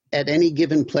at any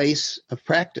given place of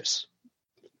practice.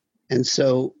 And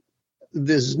so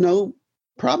there's no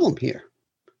problem here.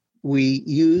 We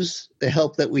use the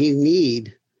help that we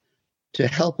need to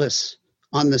help us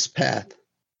on this path.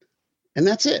 And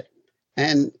that's it.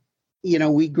 And, you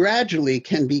know, we gradually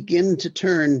can begin to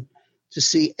turn to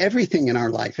see everything in our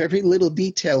life, every little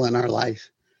detail in our life,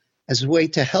 as a way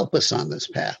to help us on this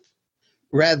path,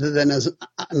 rather than as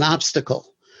an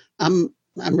obstacle. I'm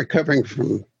recovering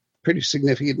from pretty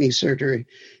significant knee surgery,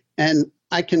 and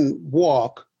I can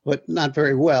walk, but not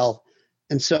very well.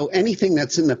 And so anything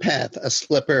that's in the path, a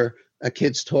slipper, a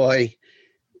kid's toy,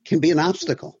 can be an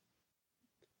obstacle.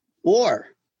 Or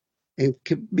it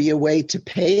could be a way to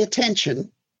pay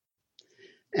attention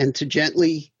and to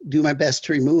gently do my best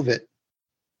to remove it,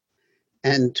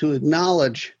 and to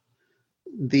acknowledge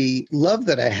the love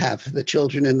that I have for the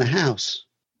children in the house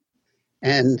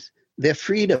and their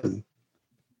freedom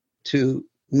to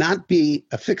not be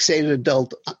a fixated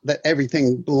adult, that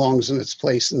everything belongs in its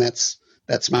place and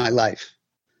that's my life.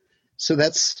 So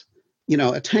that's, you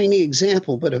know, a tiny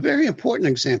example, but a very important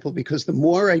example, because the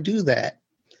more I do that,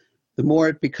 the more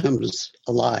it becomes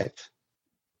alive.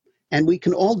 And we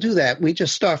can all do that. We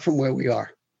just start from where we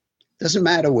are. Doesn't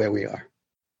matter where we are.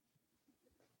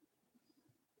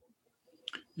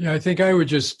 Yeah, I think I would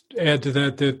just add to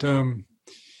that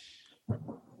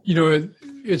you know,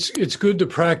 it's good to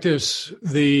practice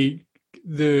the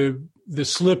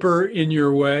slipper in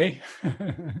your way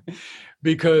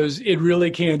because it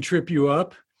really can trip you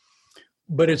up,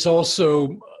 but it's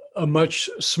also a much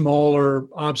smaller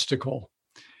obstacle.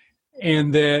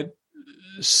 And that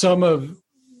some of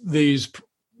these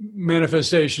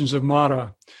manifestations of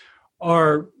Mara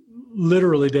are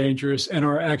literally dangerous and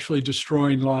are actually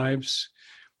destroying lives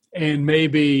and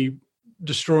maybe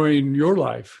destroying your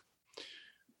life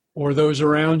or those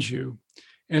around you.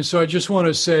 And so I just want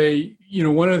to say, you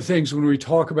know, one of the things when we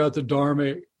talk about the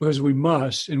Dharma, because we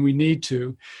must and we need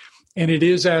to, and it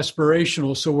is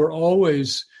aspirational, so we're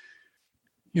always,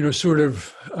 you know, sort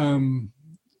of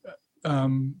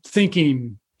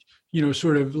thinking, you know,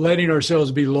 sort of letting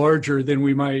ourselves be larger than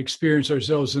we might experience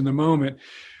ourselves in the moment,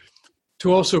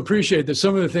 to also appreciate that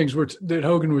some of the things that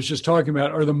Hogen was just talking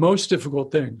about are the most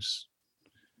difficult things,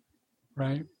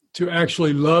 right? To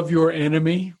actually love your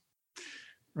enemy,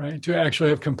 right? To actually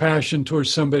have compassion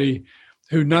towards somebody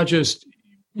who not just,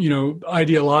 you know,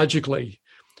 ideologically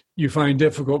you find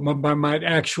difficult, but might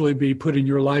actually be putting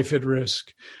your life at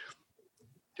risk.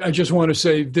 I just want to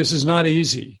say this is not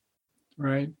easy,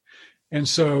 right? And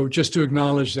so just to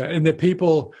acknowledge that, and that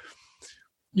people,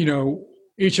 you know,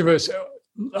 each of us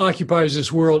occupies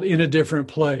this world in a different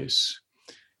place.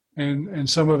 And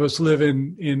some of us live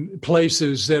in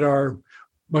places that are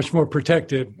much more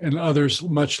protected and others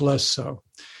much less so.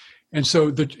 And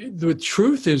so the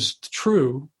truth is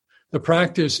true. The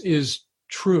practice is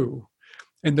true.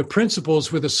 And the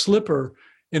principles with a slipper,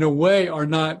 in a way, are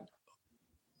not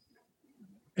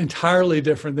entirely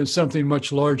different than something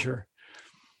much larger.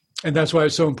 And that's why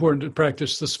it's so important to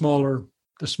practice the smaller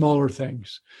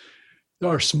things,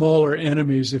 our smaller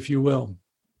enemies, if you will.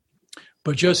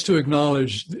 But just to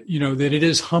acknowledge, that it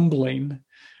is humbling,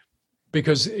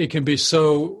 because it can be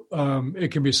so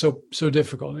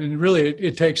difficult, and really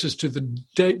it takes us to the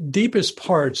deepest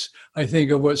parts, I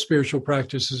think, of what spiritual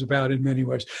practice is about in many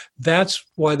ways. That's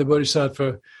why the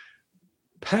Bodhisattva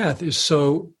path is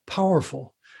so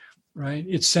powerful, right?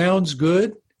 It sounds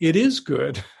good, it is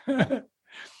good, but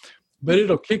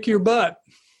it'll kick your butt,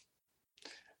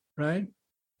 right?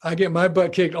 I get my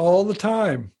butt kicked all the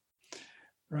time,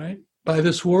 right, by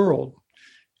this world,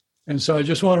 and so I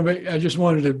just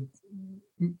wanted to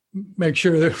make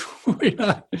sure that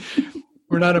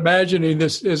we're not imagining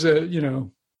this as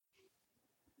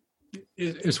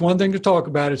it's one thing to talk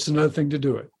about, it's another thing to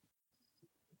do it.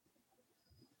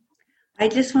 I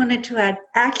just wanted to add,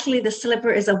 actually, the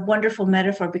slipper is a wonderful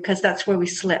metaphor, because that's where we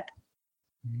slip.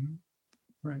 Mm-hmm.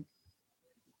 Right.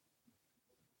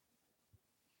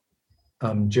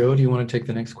 Joe, do you want to take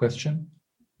the next question?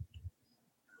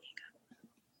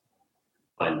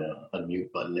 Find the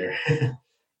unmute button there.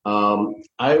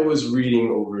 I was reading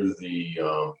over the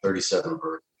 37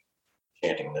 verses,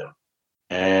 chanting them,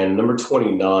 and number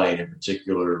 29 in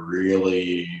particular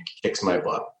really kicks my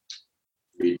butt.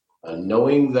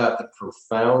 Knowing that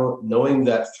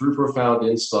through profound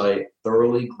insight,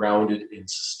 thoroughly grounded in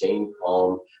sustained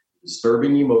calm,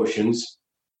 disturbing emotions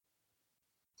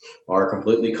are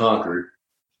completely conquered,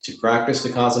 to practice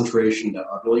the concentration that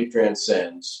utterly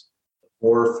transcends the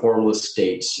four formless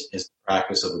states is the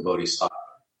practice of the Bodhisattva.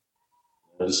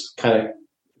 Just kind of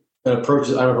I'm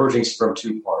approaching from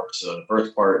two parts. So the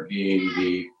first part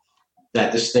being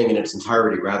that this thing in its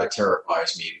entirety rather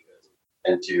terrifies me,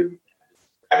 and to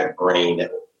have a brain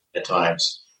at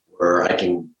times where I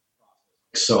can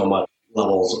so much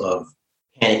levels of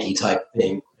panicky type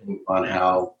thing on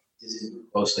how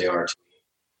close they are to me.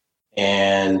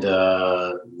 And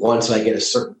once I get a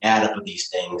certain add up of these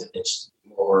things, it's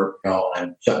more,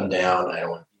 I'm shutting down. I don't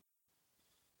want to.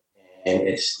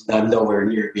 And I'm nowhere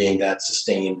near being that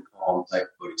sustained, calm type of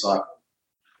bodhisattva.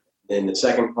 Then the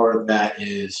second part of that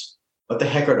is, what the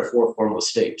heck are the four formless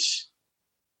states?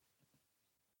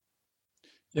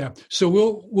 Yeah. So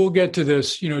we'll get to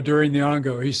this, during the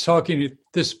Ango. He's talking at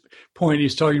this point,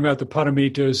 he's talking about the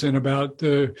paramitas and about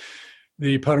the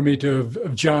paramita of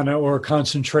jhana, or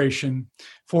concentration.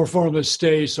 Four formless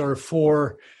states are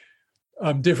four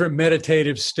different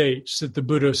meditative states that the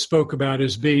Buddha spoke about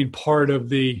as being part of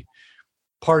the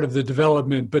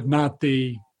development, but not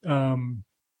the, not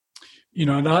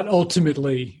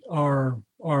ultimately our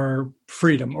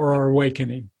freedom or our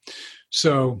awakening.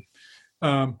 So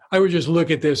I would just look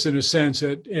at this in a sense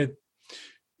that that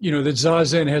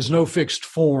Zazen has no fixed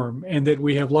form, and that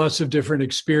we have lots of different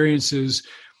experiences,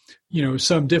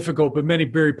 some difficult, but many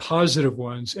very positive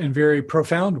ones and very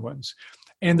profound ones.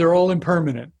 And they're all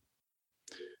impermanent.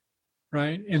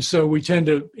 Right. And so we tend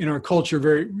to, in our culture,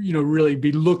 really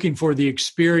be looking for the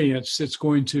experience that's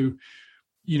going to,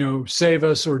 save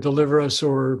us or deliver us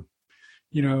or,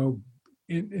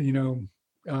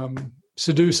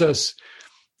 seduce us.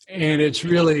 And it's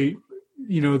really,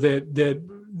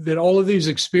 that all of these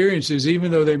experiences,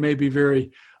 even though they may be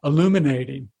very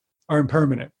illuminating, are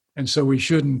impermanent. And so we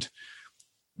shouldn't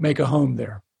make a home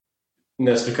there. And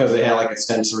that's because they have like a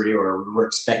sensory, or we're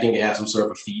expecting to have some sort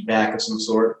of a feedback of some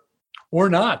sort. Or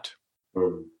not.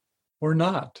 Or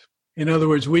not. In other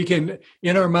words, in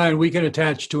our mind, we can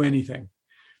attach to anything,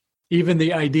 even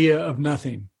the idea of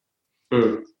nothing.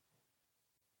 Okay.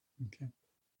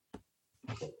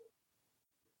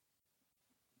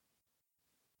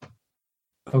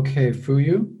 Okay,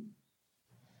 Fuyu?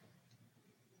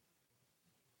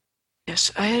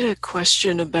 Yes, I had a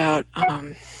question about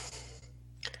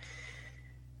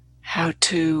how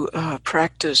to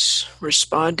practice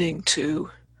responding to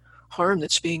harm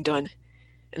that's being done.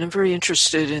 And I'm very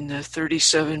interested in the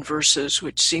 37 verses,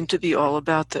 which seem to be all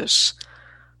about this.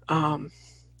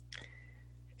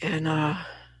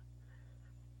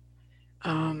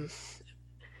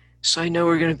 So I know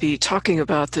we're going to be talking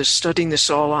about this, studying this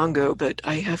all Ango, but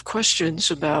I have questions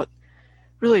about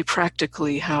really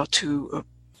practically how to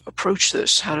approach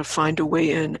this, how to find a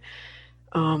way in.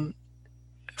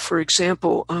 For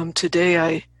example,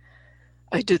 today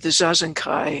I did the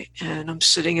Zazenkai, and I'm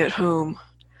sitting at home.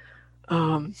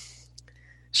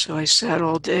 So I sat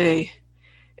all day,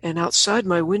 and outside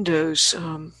my windows,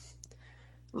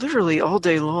 literally all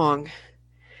day long,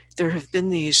 there have been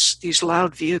these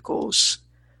loud vehicles.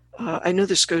 I know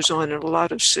this goes on in a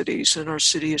lot of cities, and our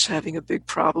city is having a big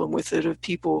problem with it, of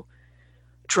people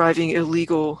driving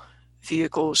illegal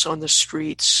vehicles on the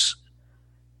streets,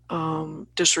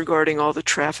 disregarding all the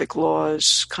traffic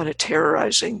laws, kind of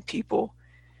terrorizing people.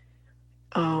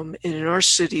 And in our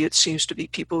city, it seems to be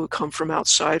people who come from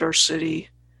outside our city.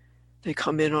 They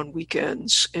come in on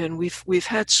weekends, and we've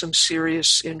had some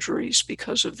serious injuries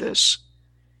because of this.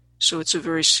 So it's a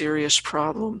very serious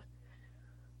problem.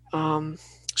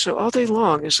 So all day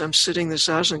long, as I'm sitting the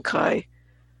Zazenkai,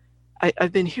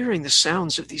 I've been hearing the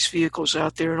sounds of these vehicles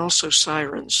out there, and also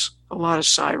sirens, a lot of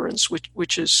sirens,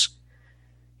 which is,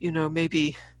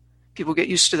 maybe people get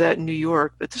used to that in New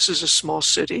York, but this is a small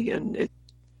city, and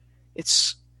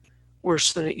it's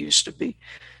worse than it used to be.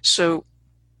 So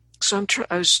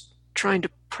I was trying to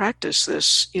practice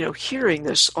this, hearing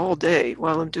this all day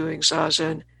while I'm doing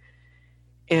Zazen,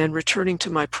 and returning to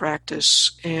my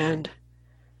practice and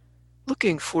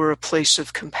looking for a place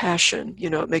of compassion.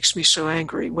 It makes me so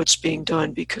angry what's being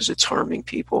done because it's harming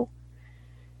people.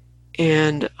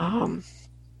 And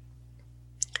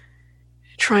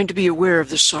trying to be aware of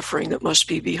the suffering that must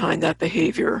be behind that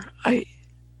behavior. I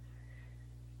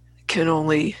can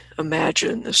only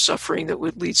imagine the suffering that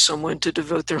would lead someone to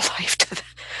devote their life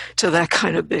to that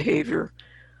kind of behavior.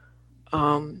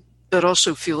 But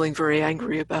also feeling very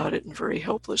angry about it and very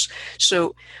helpless.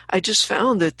 So I just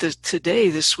found that today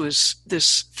this was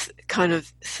this kind of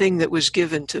thing that was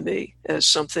given to me as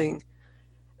something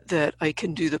that I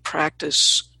can do the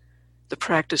practices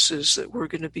that we're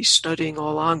going to be studying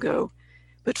all Ango,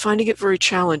 but finding it very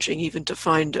challenging even to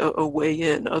find a way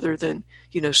in, other than,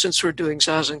 since we're doing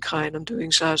Zazenkai, and I'm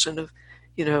doing Zazen of,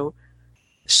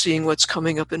 seeing what's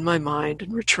coming up in my mind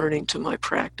and returning to my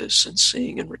practice, and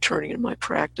seeing and returning in my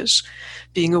practice,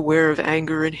 being aware of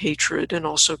anger and hatred and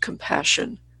also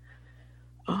compassion.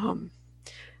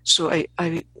 So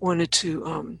I wanted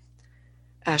to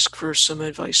ask for some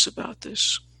advice about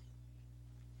this.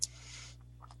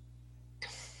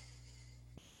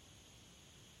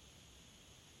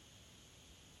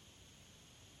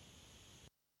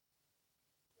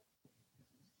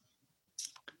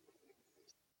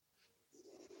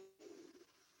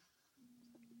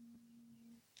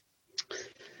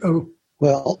 Oh,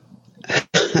 Well,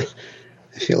 I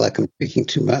feel like I'm speaking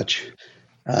too much.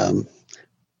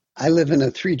 I live in a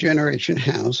 3-generation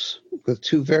house with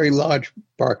 2 very large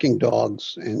barking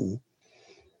dogs and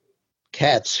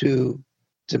cats who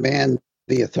demand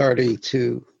the authority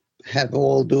to have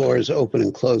all doors open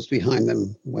and closed behind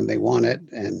them when they want it,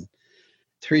 and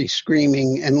 3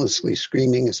 screaming, endlessly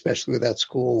screaming, especially without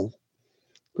school,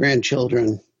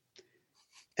 grandchildren,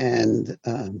 and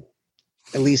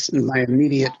at least in my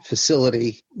immediate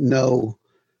facility, no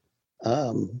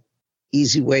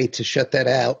easy way to shut that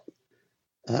out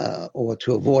or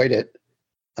to avoid it.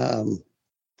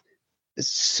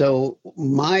 So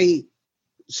my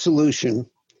solution,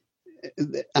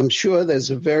 I'm sure there's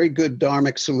a very good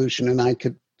dharmic solution, and I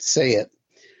could say it,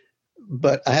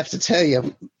 but I have to tell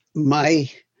you,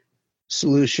 my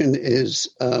solution is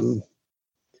to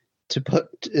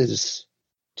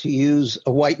use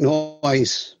a white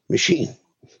noise machine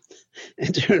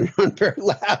and to run very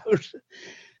loud.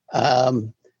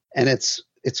 And it's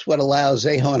what allows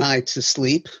Eho and I to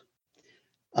sleep.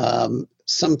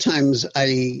 Sometimes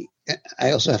I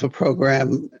also have a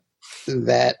program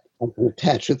that I can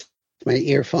attach with my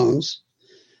earphones.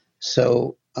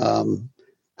 So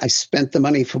I spent the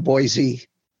money for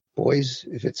Boys,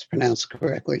 if it's pronounced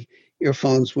correctly,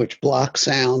 earphones which block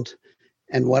sound.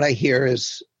 And what I hear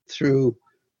is, through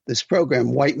this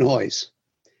program, white noise.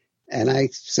 And I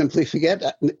simply forget.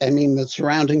 The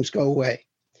surroundings go away.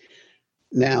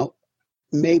 Now,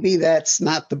 maybe that's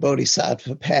not the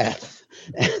Bodhisattva path.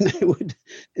 And I would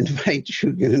invite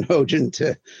Shugen and Hogen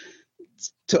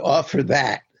to offer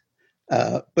that.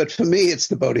 But for me, it's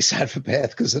the Bodhisattva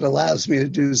path, because it allows me to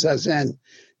do Zazen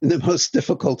in the most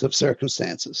difficult of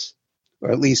circumstances,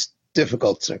 or at least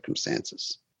difficult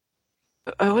circumstances.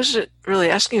 I wasn't really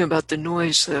asking about the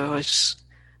noise, though. It's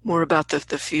more about the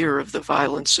fear of the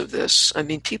violence of this.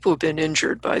 People have been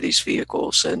injured by these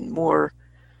vehicles, and more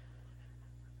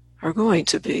are going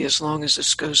to be as long as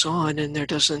this goes on, and there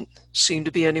doesn't seem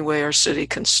to be any way our city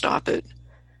can stop it.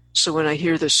 So when I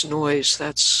hear this noise,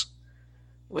 that's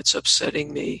what's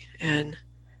upsetting me, and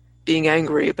being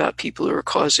angry about people who are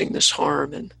causing this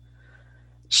harm. And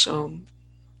so I'm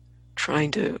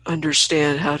trying to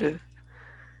understand how to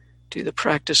do the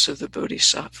practice of the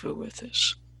Bodhisattva with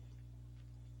this?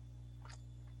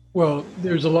 Well,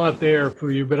 there's a lot there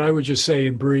for you, but I would just say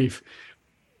in brief,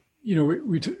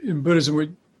 we in Buddhism,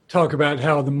 we talk about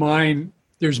how the mind,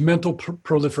 there's mental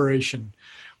proliferation,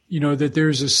 that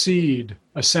there's a seed,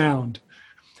 a sound,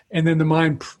 and then the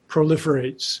mind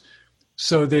proliferates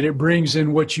so that it brings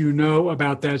in what you know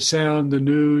about that sound, the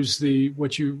news, the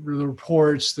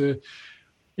reports, the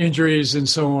injuries and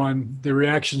so on, the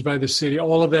reactions by the city,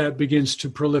 all of that begins to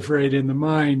proliferate in the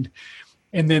mind.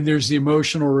 And then there's the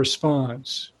emotional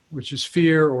response, which is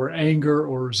fear or anger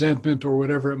or resentment or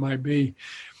whatever it might be.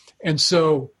 And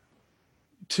so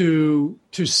to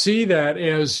see that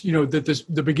as, that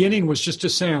the beginning was just a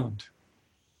sound,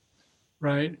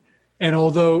 right? And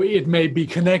although it may be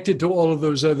connected to all of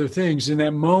those other things, in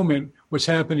that moment, what's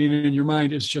happening in your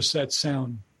mind is just that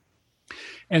sound.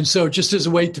 And so just as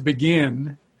a way to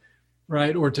begin,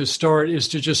 right, or to start, is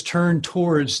to just turn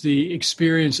towards the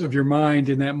experience of your mind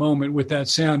in that moment with that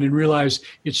sound and realize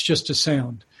it's just a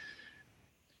sound.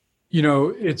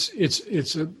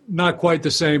 It's not quite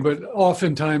the same, but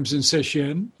oftentimes in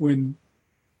sesshin, when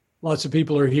lots of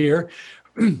people are here,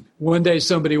 one day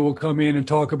somebody will come in and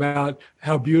talk about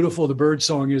how beautiful the bird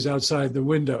song is outside the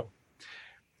window.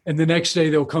 And the next day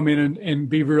they'll come in and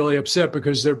be really upset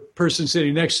because the person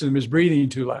sitting next to them is breathing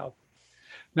too loud.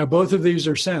 Now, both of these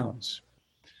are sounds,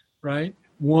 right?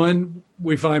 One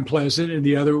we find pleasant and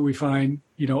the other we find,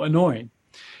 annoying.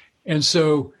 And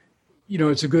so,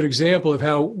 it's a good example of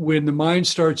how when the mind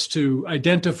starts to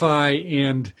identify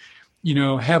and,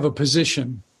 have a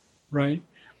position, right?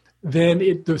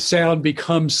 Then the sound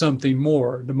becomes something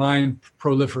more. The mind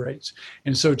proliferates.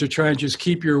 And so to try and just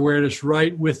keep your awareness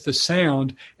right with the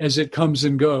sound as it comes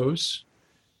and goes,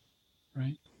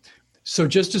 right? So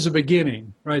just as a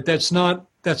beginning, right? That's not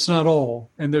all.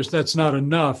 And that's not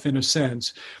enough in a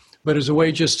sense, but as a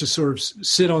way just to sort of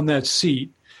sit on that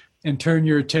seat and turn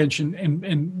your attention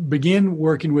and begin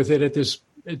working with it at this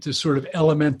sort of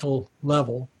elemental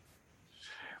level.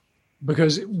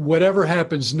 Because whatever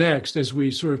happens next, as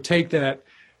we sort of take that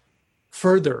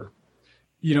further,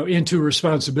 into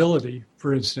responsibility,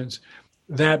 for instance,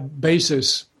 that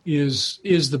basis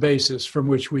is the basis from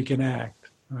which we can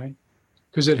act, right?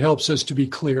 Because it helps us to be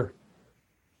clear.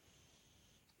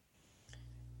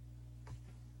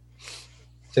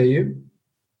 Say you.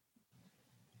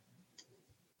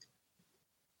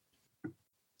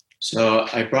 So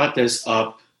I brought this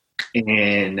up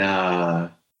in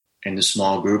the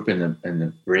small group in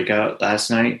the breakout last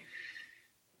night,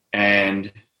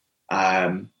 and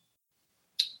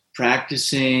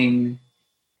practicing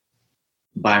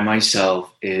by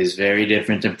myself is very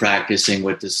different than practicing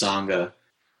with the sangha.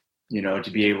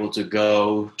 To be able to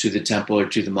go to the temple or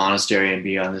to the monastery and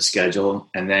be on the schedule,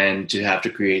 and then to have to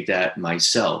create that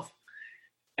myself.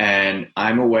 And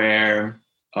I'm aware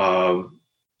of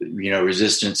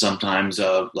resistance sometimes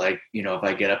of if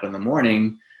I get up in the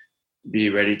morning,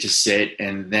 be ready to sit,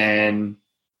 and then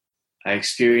I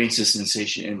experience a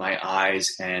sensation in my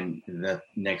eyes, and the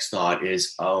next thought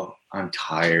is, oh, I'm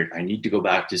tired. I need to go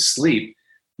back to sleep,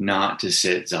 not to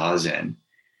sit zazen.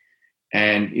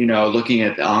 And, looking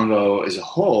at the Ango as a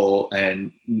whole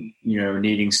and,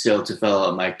 needing still to fill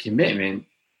out my commitment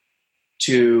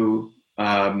to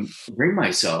bring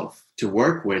myself to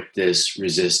work with this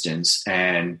resistance.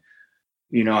 And,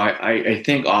 I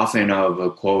think often of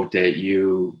a quote that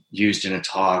you used in a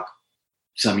talk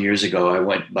some years ago. I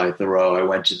went by Thoreau. I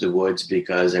went to the woods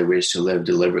because I wish to live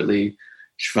deliberately,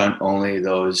 front only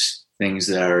those things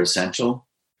that are essential.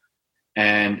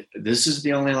 And this is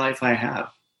the only life I have.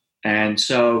 And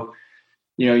so,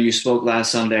 you spoke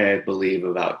last Sunday, I believe,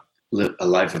 about a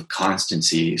life of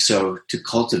constancy. So to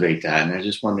cultivate that, and I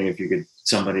just wondering if you could,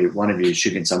 one of you,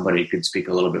 Shugen, somebody could speak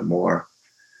a little bit more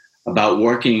about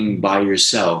working by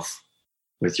yourself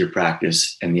with your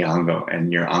practice and the Ango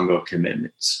and your Ango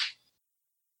commitments.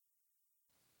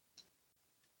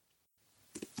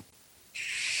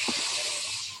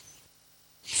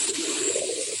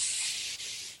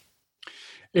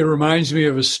 It reminds me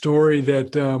of a story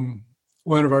that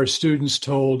one of our students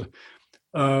told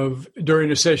of during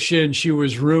a session. She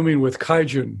was rooming with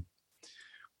Kaijun,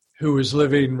 who was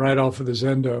living right off of the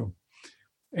Zendo.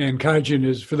 And Kaijun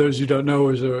is, for those who don't know,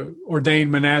 is a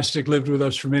ordained monastic, lived with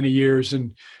us for many years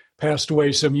and passed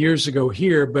away some years ago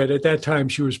here. But at that time,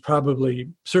 she was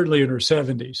certainly in her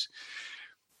 70s.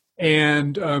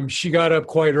 And she got up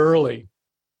quite early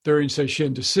during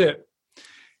session to sit.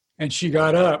 And she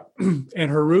got up,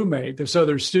 and her roommate, this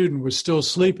other student, was still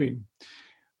sleeping.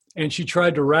 And she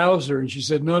tried to rouse her, and she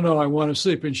said, no, I want to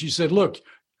sleep. And she said, look,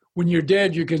 when you're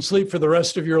dead, you can sleep for the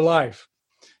rest of your life.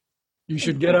 You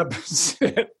should get up and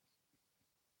sit.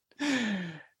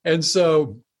 And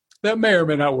so that may or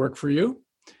may not work for you.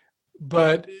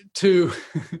 But to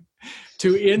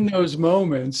in those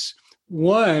moments,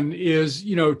 one is,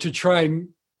 to try and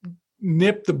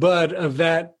nip the bud of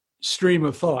that stream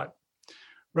of thought,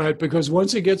 right? Because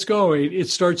once it gets going, it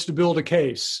starts to build a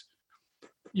case,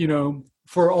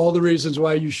 for all the reasons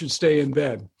why you should stay in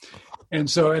bed. And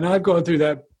so, and I've gone through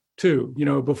that too,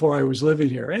 before I was living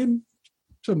here, and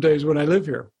some days when I live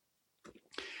here.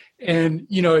 And,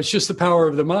 it's just the power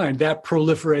of the mind, that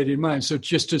proliferating mind. So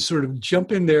just to sort of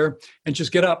jump in there and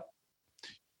just get up,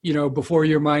 before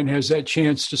your mind has that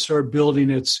chance to start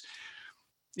building its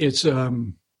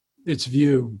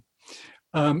view.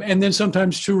 And then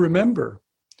sometimes to remember,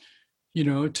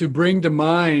 to bring to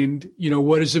mind,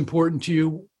 what is important to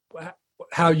you,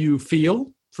 how you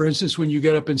feel. For instance, when you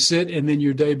get up and sit and then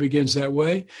your day begins that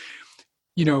way,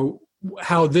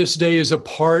 how this day is a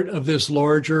part of this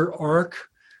larger arc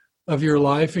of your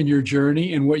life and your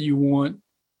journey, and what you want,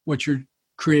 what you're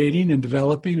creating and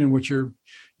developing, and what you're,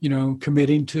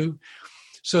 committing to.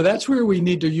 So that's where we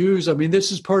need to use,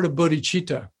 this is part of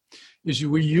bodhicitta, is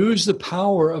we use the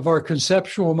power of our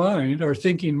conceptual mind, our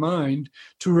thinking mind,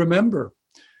 to remember,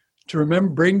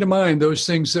 bring to mind those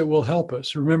things that will help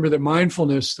us. Remember that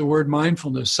mindfulness, the word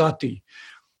mindfulness, sati,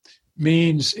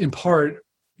 means in part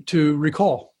to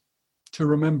recall, to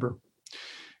remember.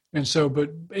 And so,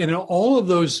 but in all of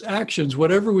those actions,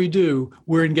 whatever we do,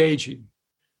 we're engaging,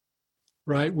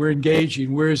 right? We're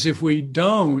engaging. Whereas if we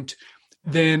don't,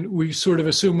 then we sort of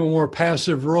assume a more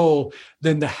passive role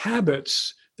than the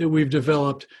habits that we've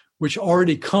developed, which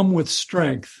already come with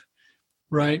strength,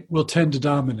 right, will tend to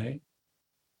dominate.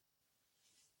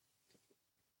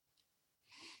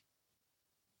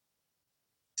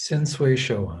 Sensei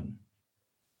Shohan.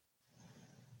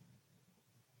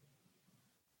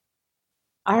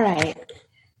 All right.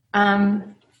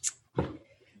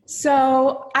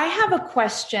 So I have a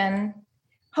question.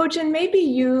 Hojin, maybe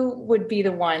you would be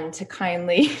the one to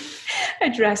kindly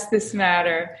address this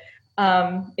matter,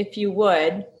 if you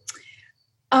would.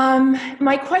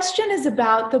 My question is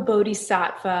about the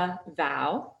Bodhisattva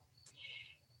vow.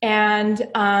 And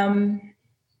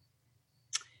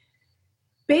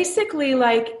basically,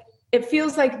 it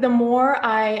feels like the more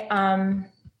I...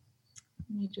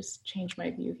 let me just change my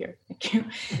view here. Thank you.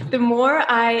 The more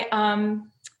I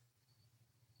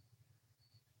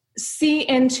see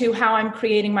into how I'm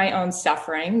creating my own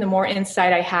suffering, the more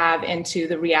insight I have into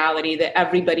the reality that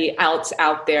everybody else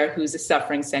out there who's a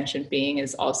suffering sentient being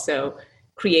is also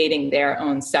creating their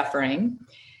own suffering.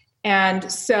 And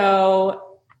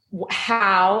so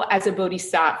how, as a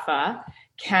bodhisattva,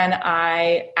 can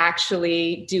I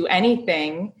actually do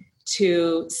anything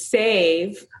to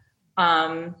save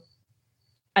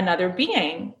another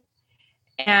being?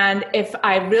 And if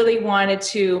I really wanted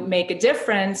to make a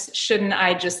difference, shouldn't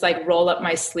I just roll up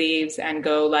my sleeves and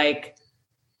go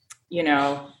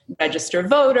register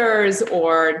voters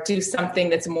or do something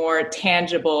that's more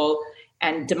tangible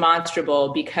and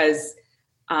demonstrable, because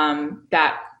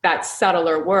that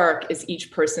subtler work is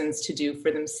each person's to do for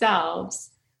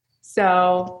themselves.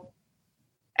 So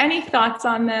any thoughts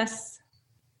on this?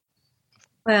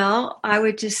 Well, I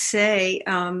would just say,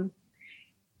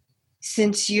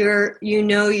 since you're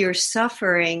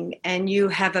suffering and you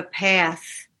have a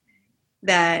path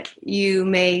that you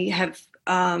may have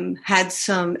had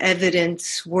some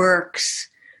evidence works,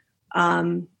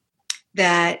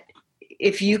 that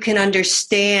if you can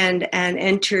understand and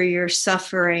enter your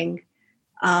suffering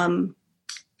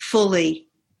fully,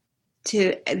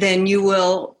 then you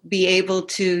will be able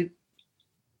to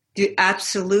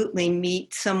absolutely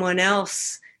meet someone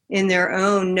else in their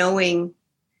own, knowing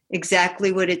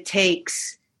exactly what it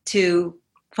takes to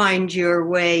find your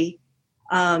way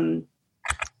to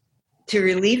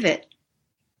relieve it.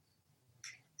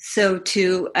 So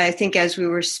I think as we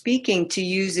were speaking, to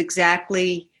use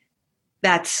exactly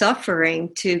that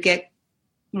suffering to get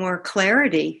more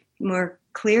clarity,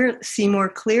 see more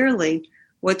clearly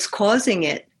what's causing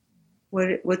it,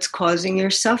 what's causing your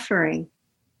suffering,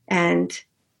 and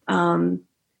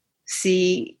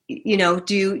see,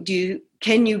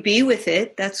 can you be with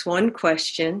it? That's one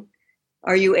question.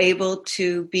 Are you able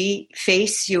to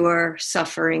face your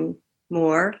suffering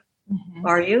more? Mm-hmm.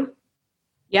 Are you?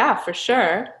 Yeah, for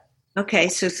sure. Okay,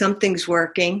 so something's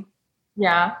working.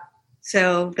 Yeah.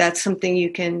 So that's something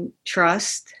you can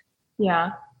trust.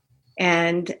 Yeah.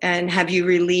 And have you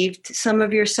relieved some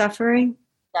of your suffering?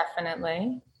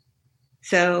 Definitely.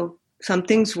 So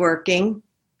something's working.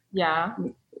 Yeah.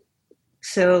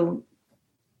 So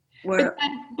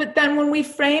but then when we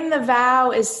frame the vow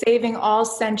as saving all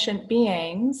sentient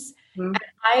beings, Mm-hmm.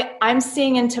 I'm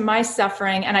seeing into my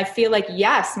suffering, and I feel like,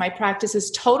 yes, my practice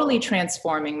is totally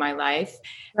transforming my life,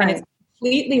 Right. and it's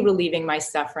completely relieving my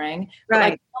suffering. But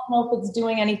Right. I don't know if it's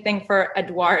doing anything for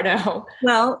Eduardo.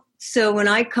 Well, so when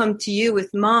I come to you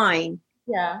with mine,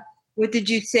 Yeah. what did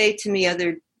you say to me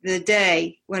the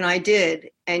day when I did?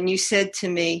 And you said to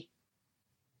me,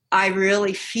 I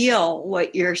really feel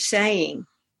what you're saying.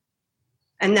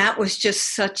 And that was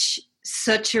just such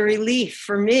a relief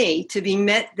for me to be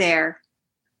met there.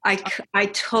 I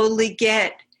totally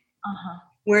get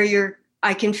where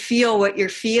I can feel what you're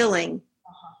feeling.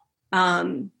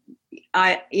 And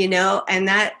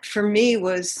that for me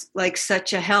was like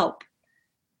such a help.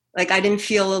 Like I didn't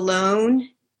feel alone.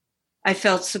 I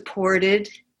felt supported.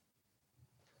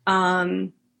 I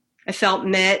felt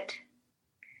met.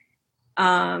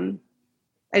 I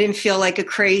didn't feel like a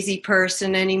crazy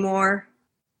person anymore,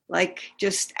 like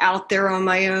just out there on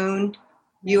my own.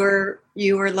 You were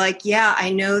like, yeah,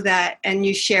 I know that. And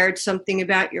you shared something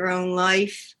about your own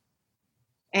life.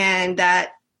 And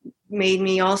that made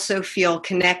me also feel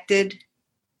connected.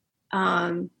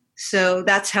 So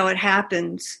that's how it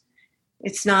happens.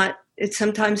 It's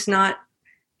sometimes not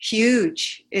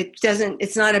huge.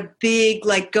 It's not a big,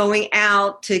 like going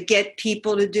out to get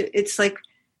people to do. It's like,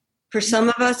 for some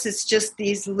of us, it's just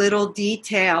these little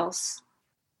details.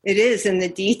 It is in the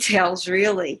details,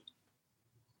 really,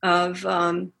 of,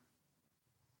 how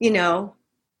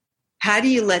do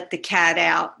you let the cat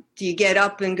out? Do you get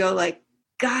up and go like,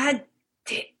 God,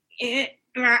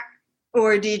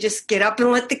 or do you just get up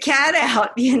and let the cat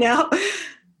out,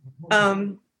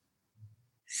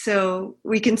 So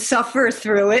we can suffer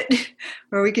through it,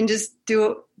 or we can just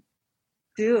do.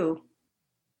 Yeah.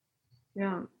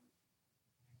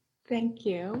 Thank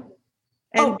you.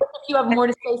 And if you have more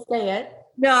to say it.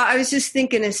 No, I was just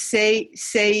thinking of say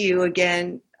you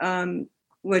again,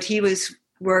 what he was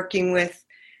working with.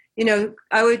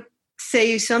 I would say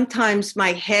you sometimes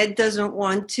my head doesn't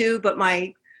want to, but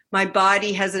my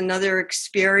body has another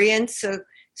experience. So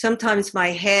sometimes my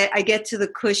head, I get to the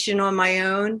cushion on my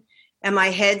own and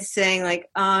my head's saying like,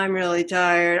 I'm really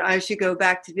tired, I should go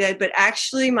back to bed. But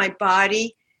actually my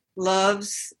body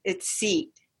loves its seat.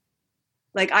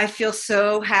 Like I feel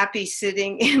so happy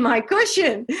sitting in my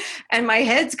cushion, and my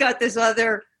head's got this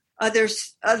other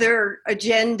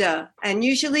agenda. And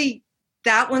usually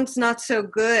that one's not so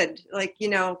good,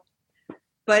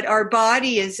 but our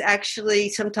body is actually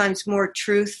sometimes more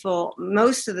truthful.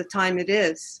 Most of the time it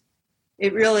is.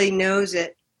 It really knows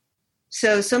it.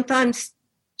 So sometimes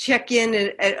check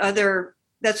in at other,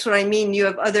 that's what I mean. You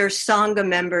have other sangha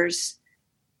members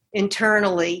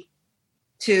internally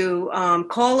to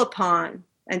call upon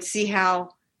and see how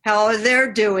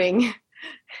they're doing.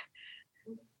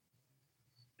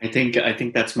 I think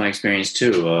that's my experience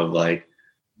too, of like,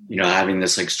 having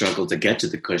this like struggle to get to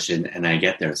the cushion, and I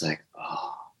get there, it's like,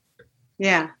 oh.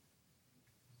 Yeah.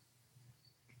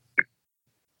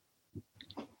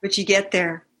 But you get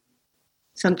there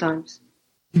sometimes.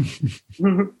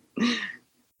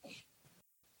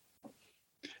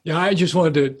 Yeah, I just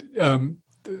wanted to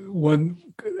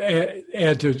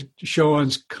add to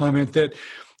Shoan's comment that,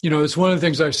 it's one of the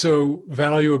things I so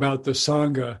value about the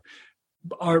Sangha,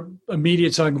 our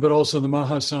immediate Sangha, but also the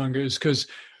Mahasangha,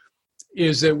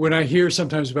 is that when I hear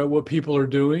sometimes about what people are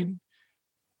doing,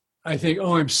 I think,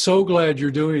 oh, I'm so glad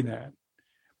you're doing that,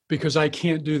 because I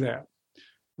can't do that,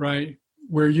 right?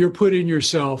 Where you're putting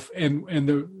yourself and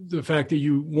the fact that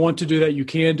you want to do that, you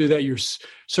can do that, your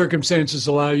circumstances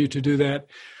allow you to do that,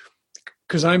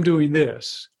 because I'm doing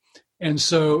this. And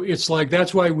so it's like,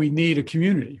 that's why we need a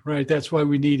community, right? That's why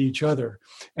we need each other.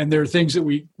 And there are things that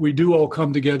we do all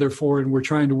come together for, and we're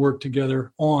trying to work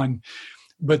together on.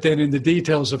 But then in the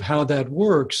details of how that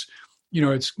works,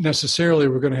 it's necessarily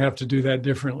we're going to have to do that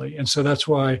differently. And so that's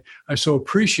why I so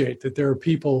appreciate that there are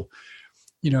people,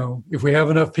 if we have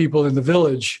enough people in the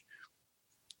village,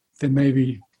 then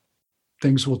maybe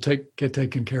things will get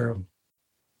taken care of.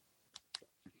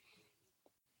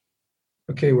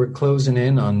 Okay, we're closing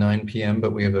in on 9 p.m.,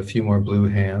 but we have a few more blue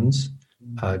hands.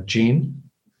 Gene?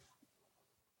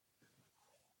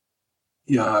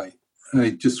 Yeah,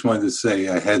 I just wanted to say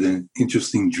I had an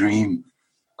interesting dream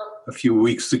a few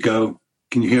weeks ago.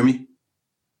 Can you hear me?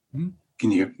 Mm-hmm.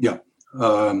 Can you hear? Yeah.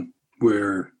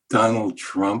 Where Donald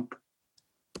Trump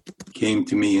came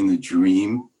to me in the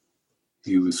dream.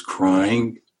 He was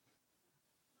crying,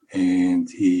 and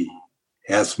he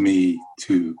asked me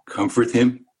to comfort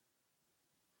him,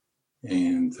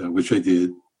 and which I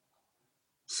did.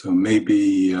 So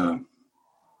maybe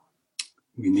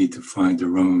we need to find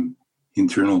our own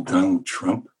internal Donald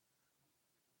Trump,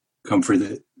 comfort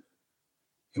it,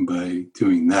 and by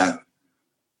doing that,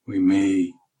 we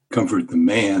may comfort the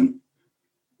man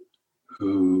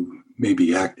who may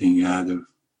be acting out of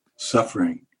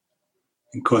suffering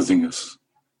and causing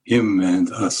him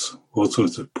and us, all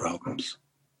sorts of problems.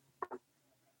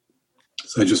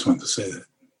 So I just want to say that.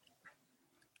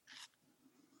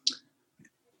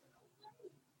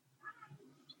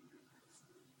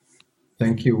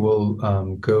 Thank you. We'll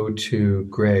go to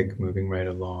Greg, moving right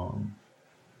along.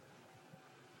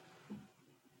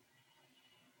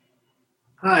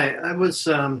 Hi, I was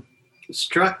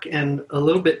struck and a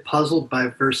little bit puzzled by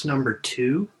verse number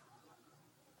 2.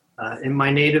 In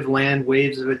my native land,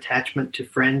 waves of attachment to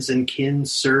friends and kin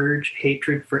surge,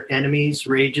 hatred for enemies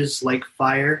rages like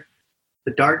fire.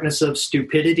 The darkness of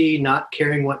stupidity, not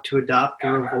caring what to adopt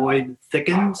or avoid,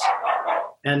 thickens.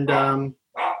 And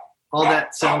all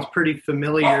that sounds pretty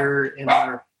familiar in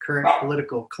our current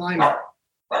political climate.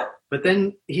 But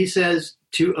then he says,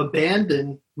 to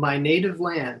abandon my native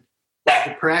land,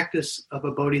 the practice of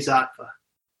a bodhisattva.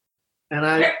 And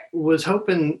I was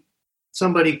hoping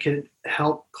somebody could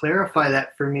help clarify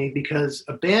that for me, because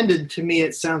abandoned, to me,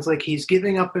 it sounds like he's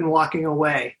giving up and walking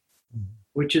away,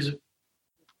 which is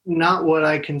not what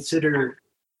I consider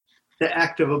the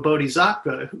act of a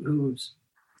bodhisattva, whose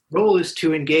role is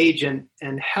to engage and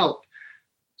help.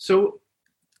 So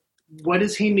what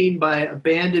does he mean by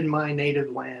abandon my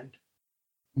native land?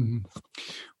 Mm-hmm.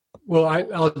 Well,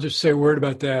 I'll just say a word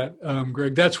about that,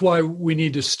 Greg. That's why we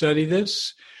need to study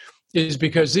this, is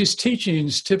because these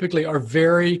teachings typically are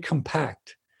very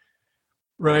compact,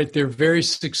 right? They're very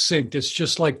succinct. It's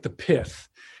just like the pith.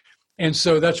 And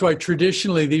so that's why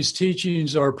traditionally these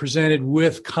teachings are presented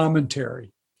with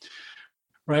commentary,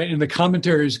 right? And the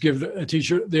commentaries give a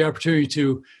teacher the opportunity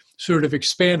to sort of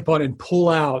expand upon and pull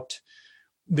out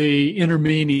the inner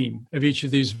meaning of each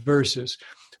of these verses.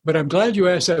 But I'm glad you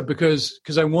asked that because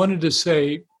I wanted to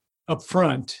say up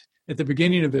front at the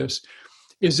beginning of this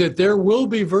is that there will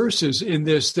be verses in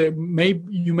this that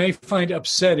you may find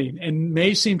upsetting and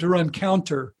may seem to run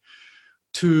counter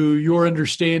to your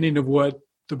understanding of what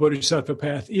the Bodhisattva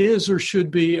path is or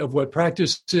should be, of what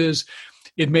practice is.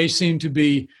 It may seem to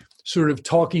be sort of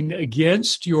talking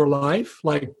against your life,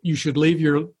 like you should leave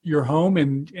your home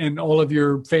and all of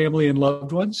your family and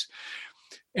loved ones.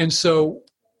 And so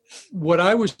what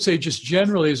I would say just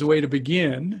generally as a way to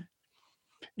begin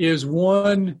is,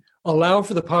 one, allow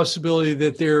for the possibility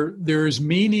that there is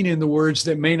meaning in the words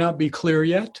that may not be clear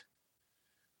yet,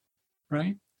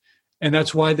 right? And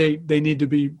that's why they need to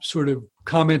be sort of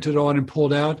commented on and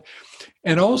pulled out.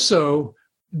 And also,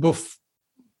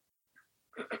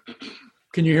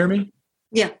 can you hear me?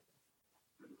 Yeah.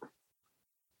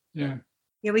 Yeah.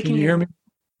 Yeah, we can you hear me?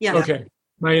 Yeah. Okay.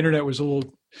 My internet was a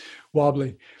little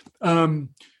wobbly.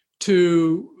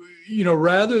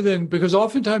 Rather than, because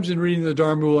oftentimes in reading the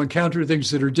Dharma we'll encounter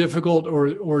things that are difficult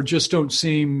or just don't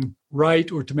seem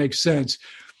right or to make sense.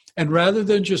 And rather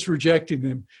than just rejecting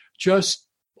them, just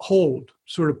hold,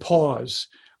 sort of pause,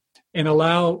 and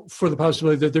allow for the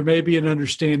possibility that there may be an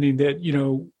understanding that,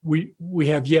 we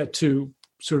have yet to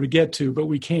sort of get to, but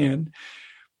we can.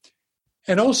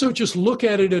 And also just look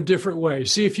at it a different way.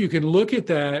 See if you can look at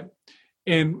that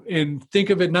and think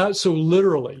of it not so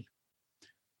literally.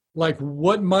 Like,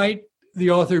 what might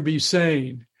the author be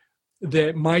saying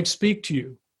that might speak to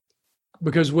you?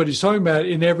 Because what he's talking about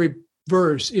in every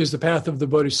verse is the path of the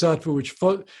Bodhisattva, which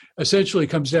essentially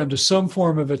comes down to some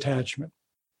form of attachment.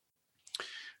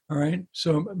 All right?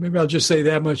 So maybe I'll just say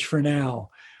that much for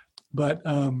now. But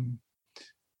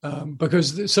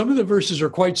because some of the verses are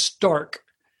quite stark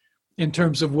in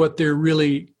terms of what they're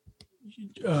really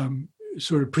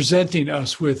sort of presenting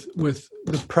us with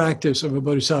the practice of a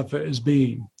bodhisattva as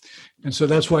being. And so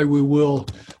that's why we will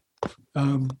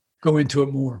go into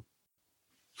it more.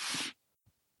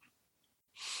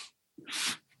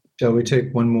 Shall we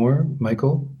take one more?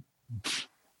 Michael?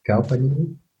 Galp, I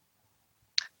believe?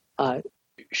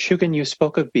 Shugen, you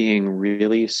spoke of being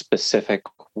really specific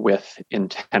with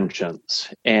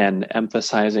intentions and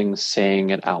emphasizing saying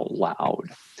it out loud.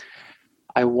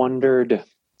 I wondered,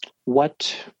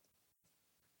 what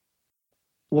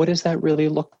does that really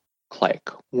look like?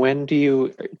 When do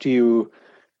you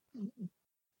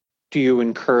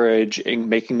encourage in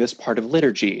making this part of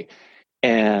liturgy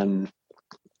and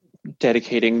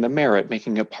dedicating the merit,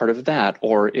 making it part of that?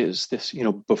 Or is this,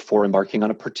 before embarking on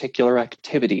a particular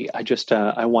activity? I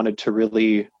wanted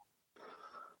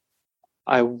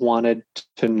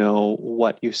to know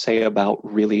what you say about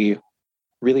really,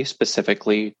 really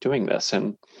specifically doing this.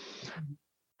 And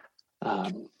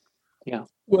yeah.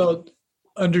 Well,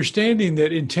 understanding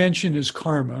that intention is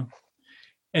karma,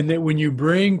 and that when you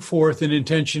bring forth an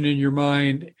intention in your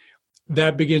mind,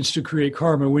 that begins to create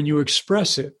karma. When you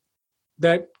express it,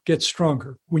 that gets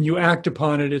stronger. When you act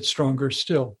upon it, it's stronger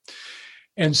still.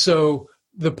 And so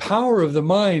the power of the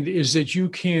mind is that you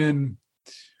can,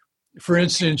 for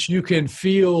instance, you can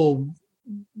feel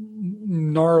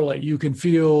gnarly, you can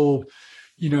feel,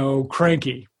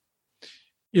 cranky,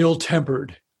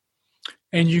 ill-tempered,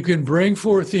 and you can bring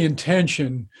forth the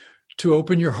intention to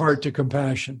open your heart to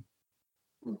compassion.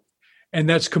 And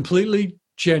that's completely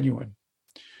genuine.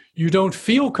 You don't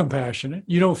feel compassionate,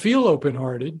 you don't feel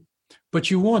open-hearted,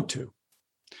 but you want to.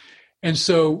 And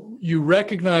so you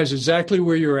recognize exactly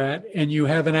where you're at, and you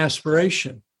have an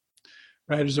aspiration,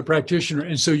 right, as a practitioner.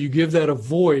 And so you give that a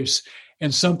voice,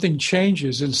 and something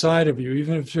changes inside of you,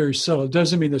 even if it's very subtle. It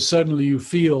doesn't mean that suddenly you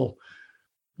feel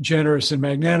generous and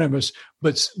magnanimous,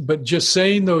 but just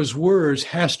saying those words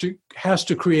has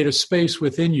to create a space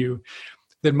within you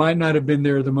that might not have been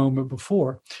there the moment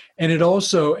before. And it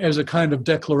also, as a kind of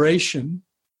declaration,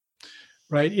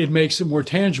 right, it makes it more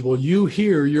tangible. You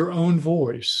hear your own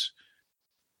voice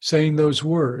saying those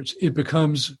words. It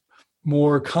becomes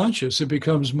more conscious. It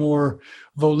becomes more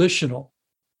volitional.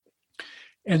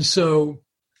 And so,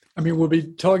 we'll be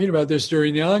talking about this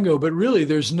during the Ango, but really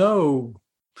there's no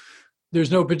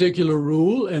particular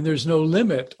rule and there's no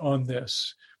limit on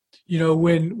this.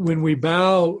 When we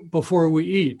bow before we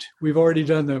eat, we've already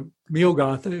done the meal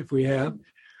gatha if we have,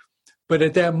 but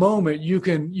at that moment you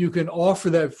can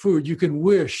offer that food. You can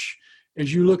wish,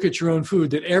 as you look at your own food,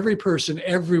 that every person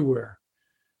everywhere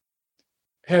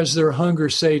has their hunger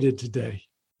sated today.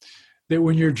 That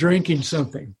when you're drinking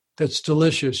something that's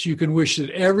delicious, you can wish that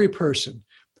every person,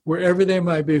 wherever they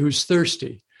might be, who's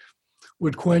thirsty,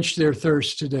 would quench their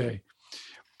thirst today.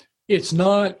 It's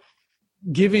not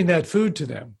giving that food to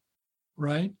them,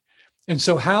 right? And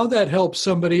so how that helps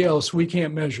somebody else, we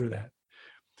can't measure that.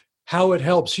 How it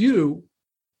helps you,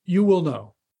 you will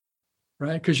know,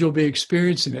 right? Because you'll be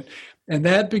experiencing it. And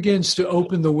that begins to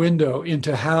open the window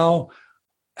into how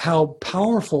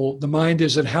powerful the mind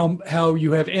is, and how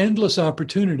you have endless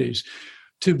opportunities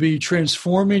to be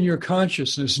transforming your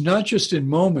consciousness, not just in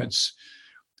moments,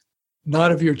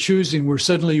 not of your choosing, where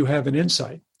suddenly you have an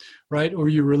insight, right? Or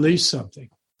you release something,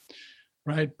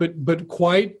 right? But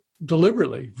quite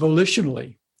deliberately,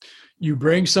 volitionally, you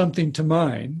bring something to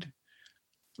mind,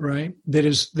 right? That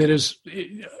is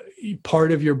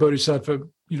part of your bodhisattva,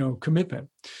 commitment.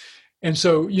 And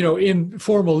so, in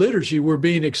formal liturgy, we're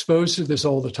being exposed to this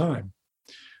all the time,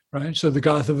 right? So the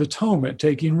Gatha of Atonement,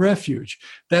 taking refuge,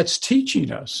 that's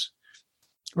teaching us,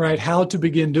 right, how to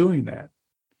begin doing that,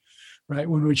 right?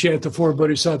 When we chant the 4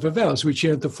 bodhisattva vows, we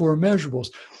chant the 4 immeasurables.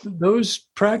 Those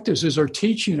practices are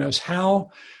teaching us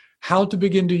how to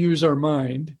begin to use our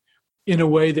mind in a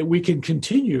way that we can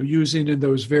continue using in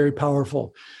those very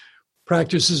powerful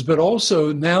practices, but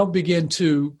also now begin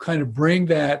to kind of bring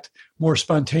that more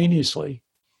spontaneously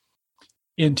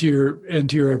into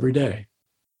your everyday.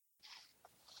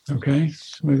 Okay,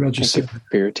 so maybe I'll just Thank you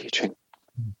for your teaching.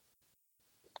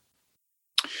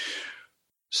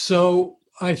 So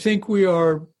I think we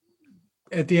are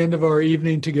at the end of our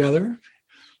evening together,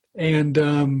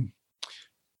 and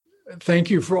thank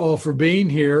you for being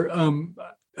here.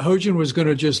 Hojin was going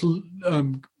to just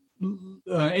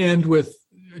end with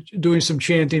doing some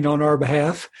chanting on our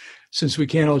behalf, since we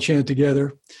can't all chant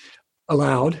together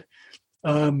aloud.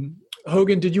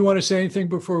 Hogen, did you want to say anything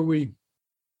before we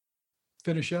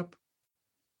finish up?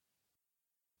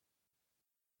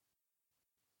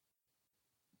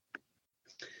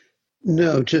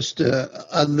 No, just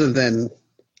other than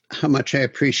how much I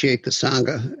appreciate the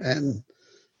sangha and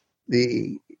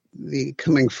the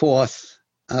coming forth,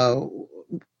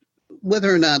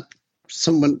 whether or not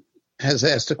someone has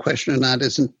asked a question or not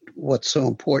isn't what's so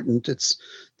important. It's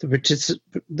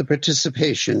the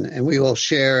participation, and we all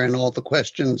share in all the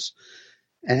questions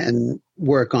and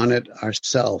work on it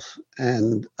ourselves.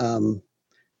 And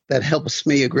that helps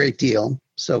me a great deal.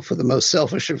 So for the most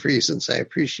selfish of reasons, I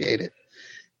appreciate it.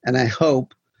 And I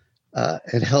hope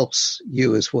it helps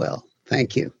you as well.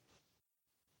 Thank you.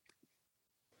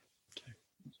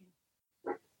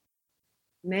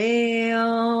 May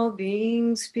all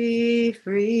beings be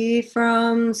free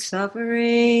from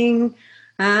suffering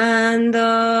and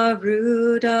the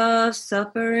root of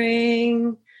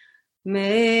suffering.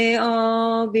 May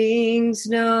all beings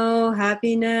know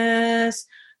happiness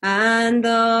and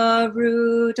the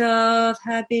root of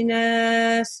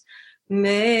happiness.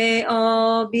 May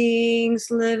all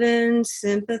beings live in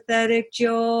sympathetic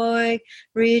joy,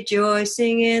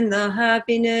 rejoicing in the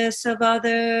happiness of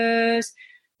others.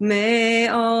 May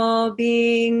all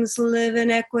beings live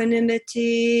in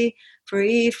equanimity,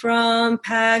 free from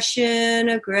passion,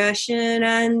 aggression,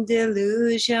 and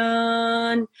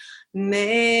delusion.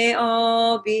 May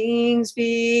all beings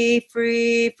be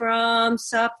free from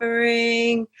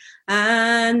suffering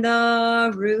and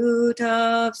the root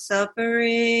of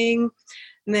suffering.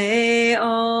 May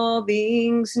all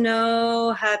beings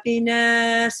know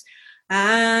happiness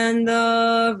and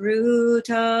the root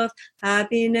of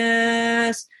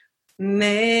happiness.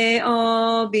 May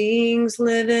all beings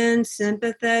live in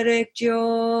sympathetic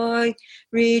joy,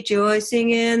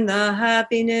 rejoicing in the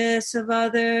happiness of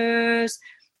others.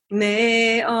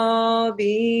 May all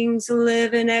beings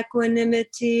live in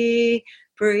equanimity,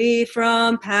 free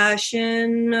from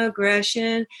passion,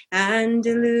 aggression, and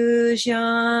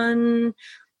delusion.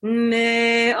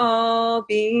 May all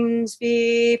beings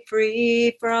be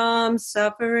free from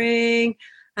suffering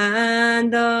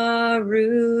and the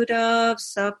root of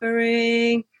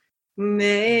suffering.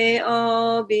 May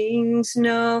all beings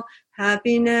know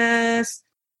happiness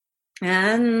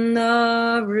and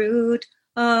the root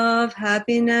of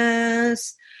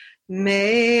happiness.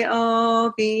 May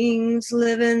all beings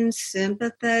live in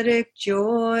sympathetic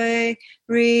joy,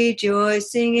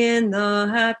 rejoicing in the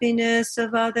happiness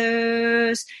of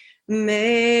others.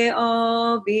 May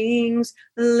all beings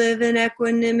live in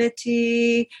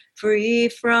equanimity, free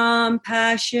from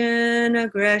passion,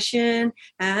 aggression,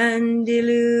 and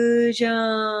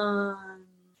delusion.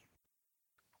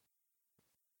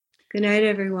 Good night,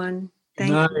 everyone. Good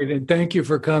night, and thank you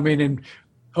for coming. And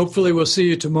hopefully we'll see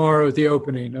you tomorrow at the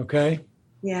opening, okay?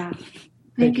 Yeah.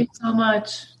 Thank you so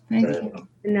much. Thank you.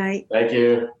 Good night. Thank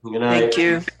you. Good night. Thank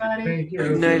you. Thank you.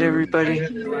 Good night, everybody.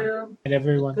 Thank you. And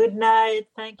everyone. Good night.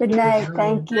 Thank you. Good night.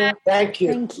 Thank you. Thank you.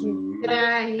 Thank you. Good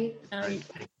night. Good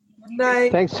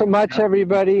night. Thanks so much,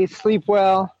 everybody. Sleep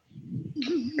well.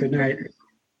 Good night.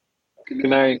 Good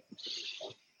night.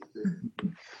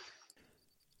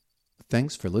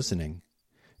 Thanks for listening.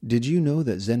 Did you know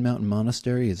that Zen Mountain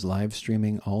Monastery is live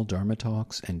streaming all Dharma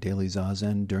talks and daily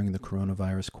Zazen during the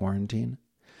coronavirus quarantine?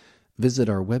 Visit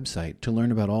our website to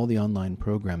learn about all the online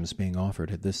programs being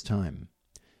offered at this time.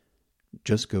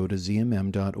 Just go to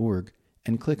zmm.org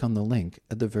and click on the link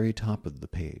at the very top of the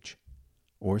page,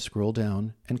 or scroll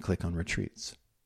down and click on Retreats.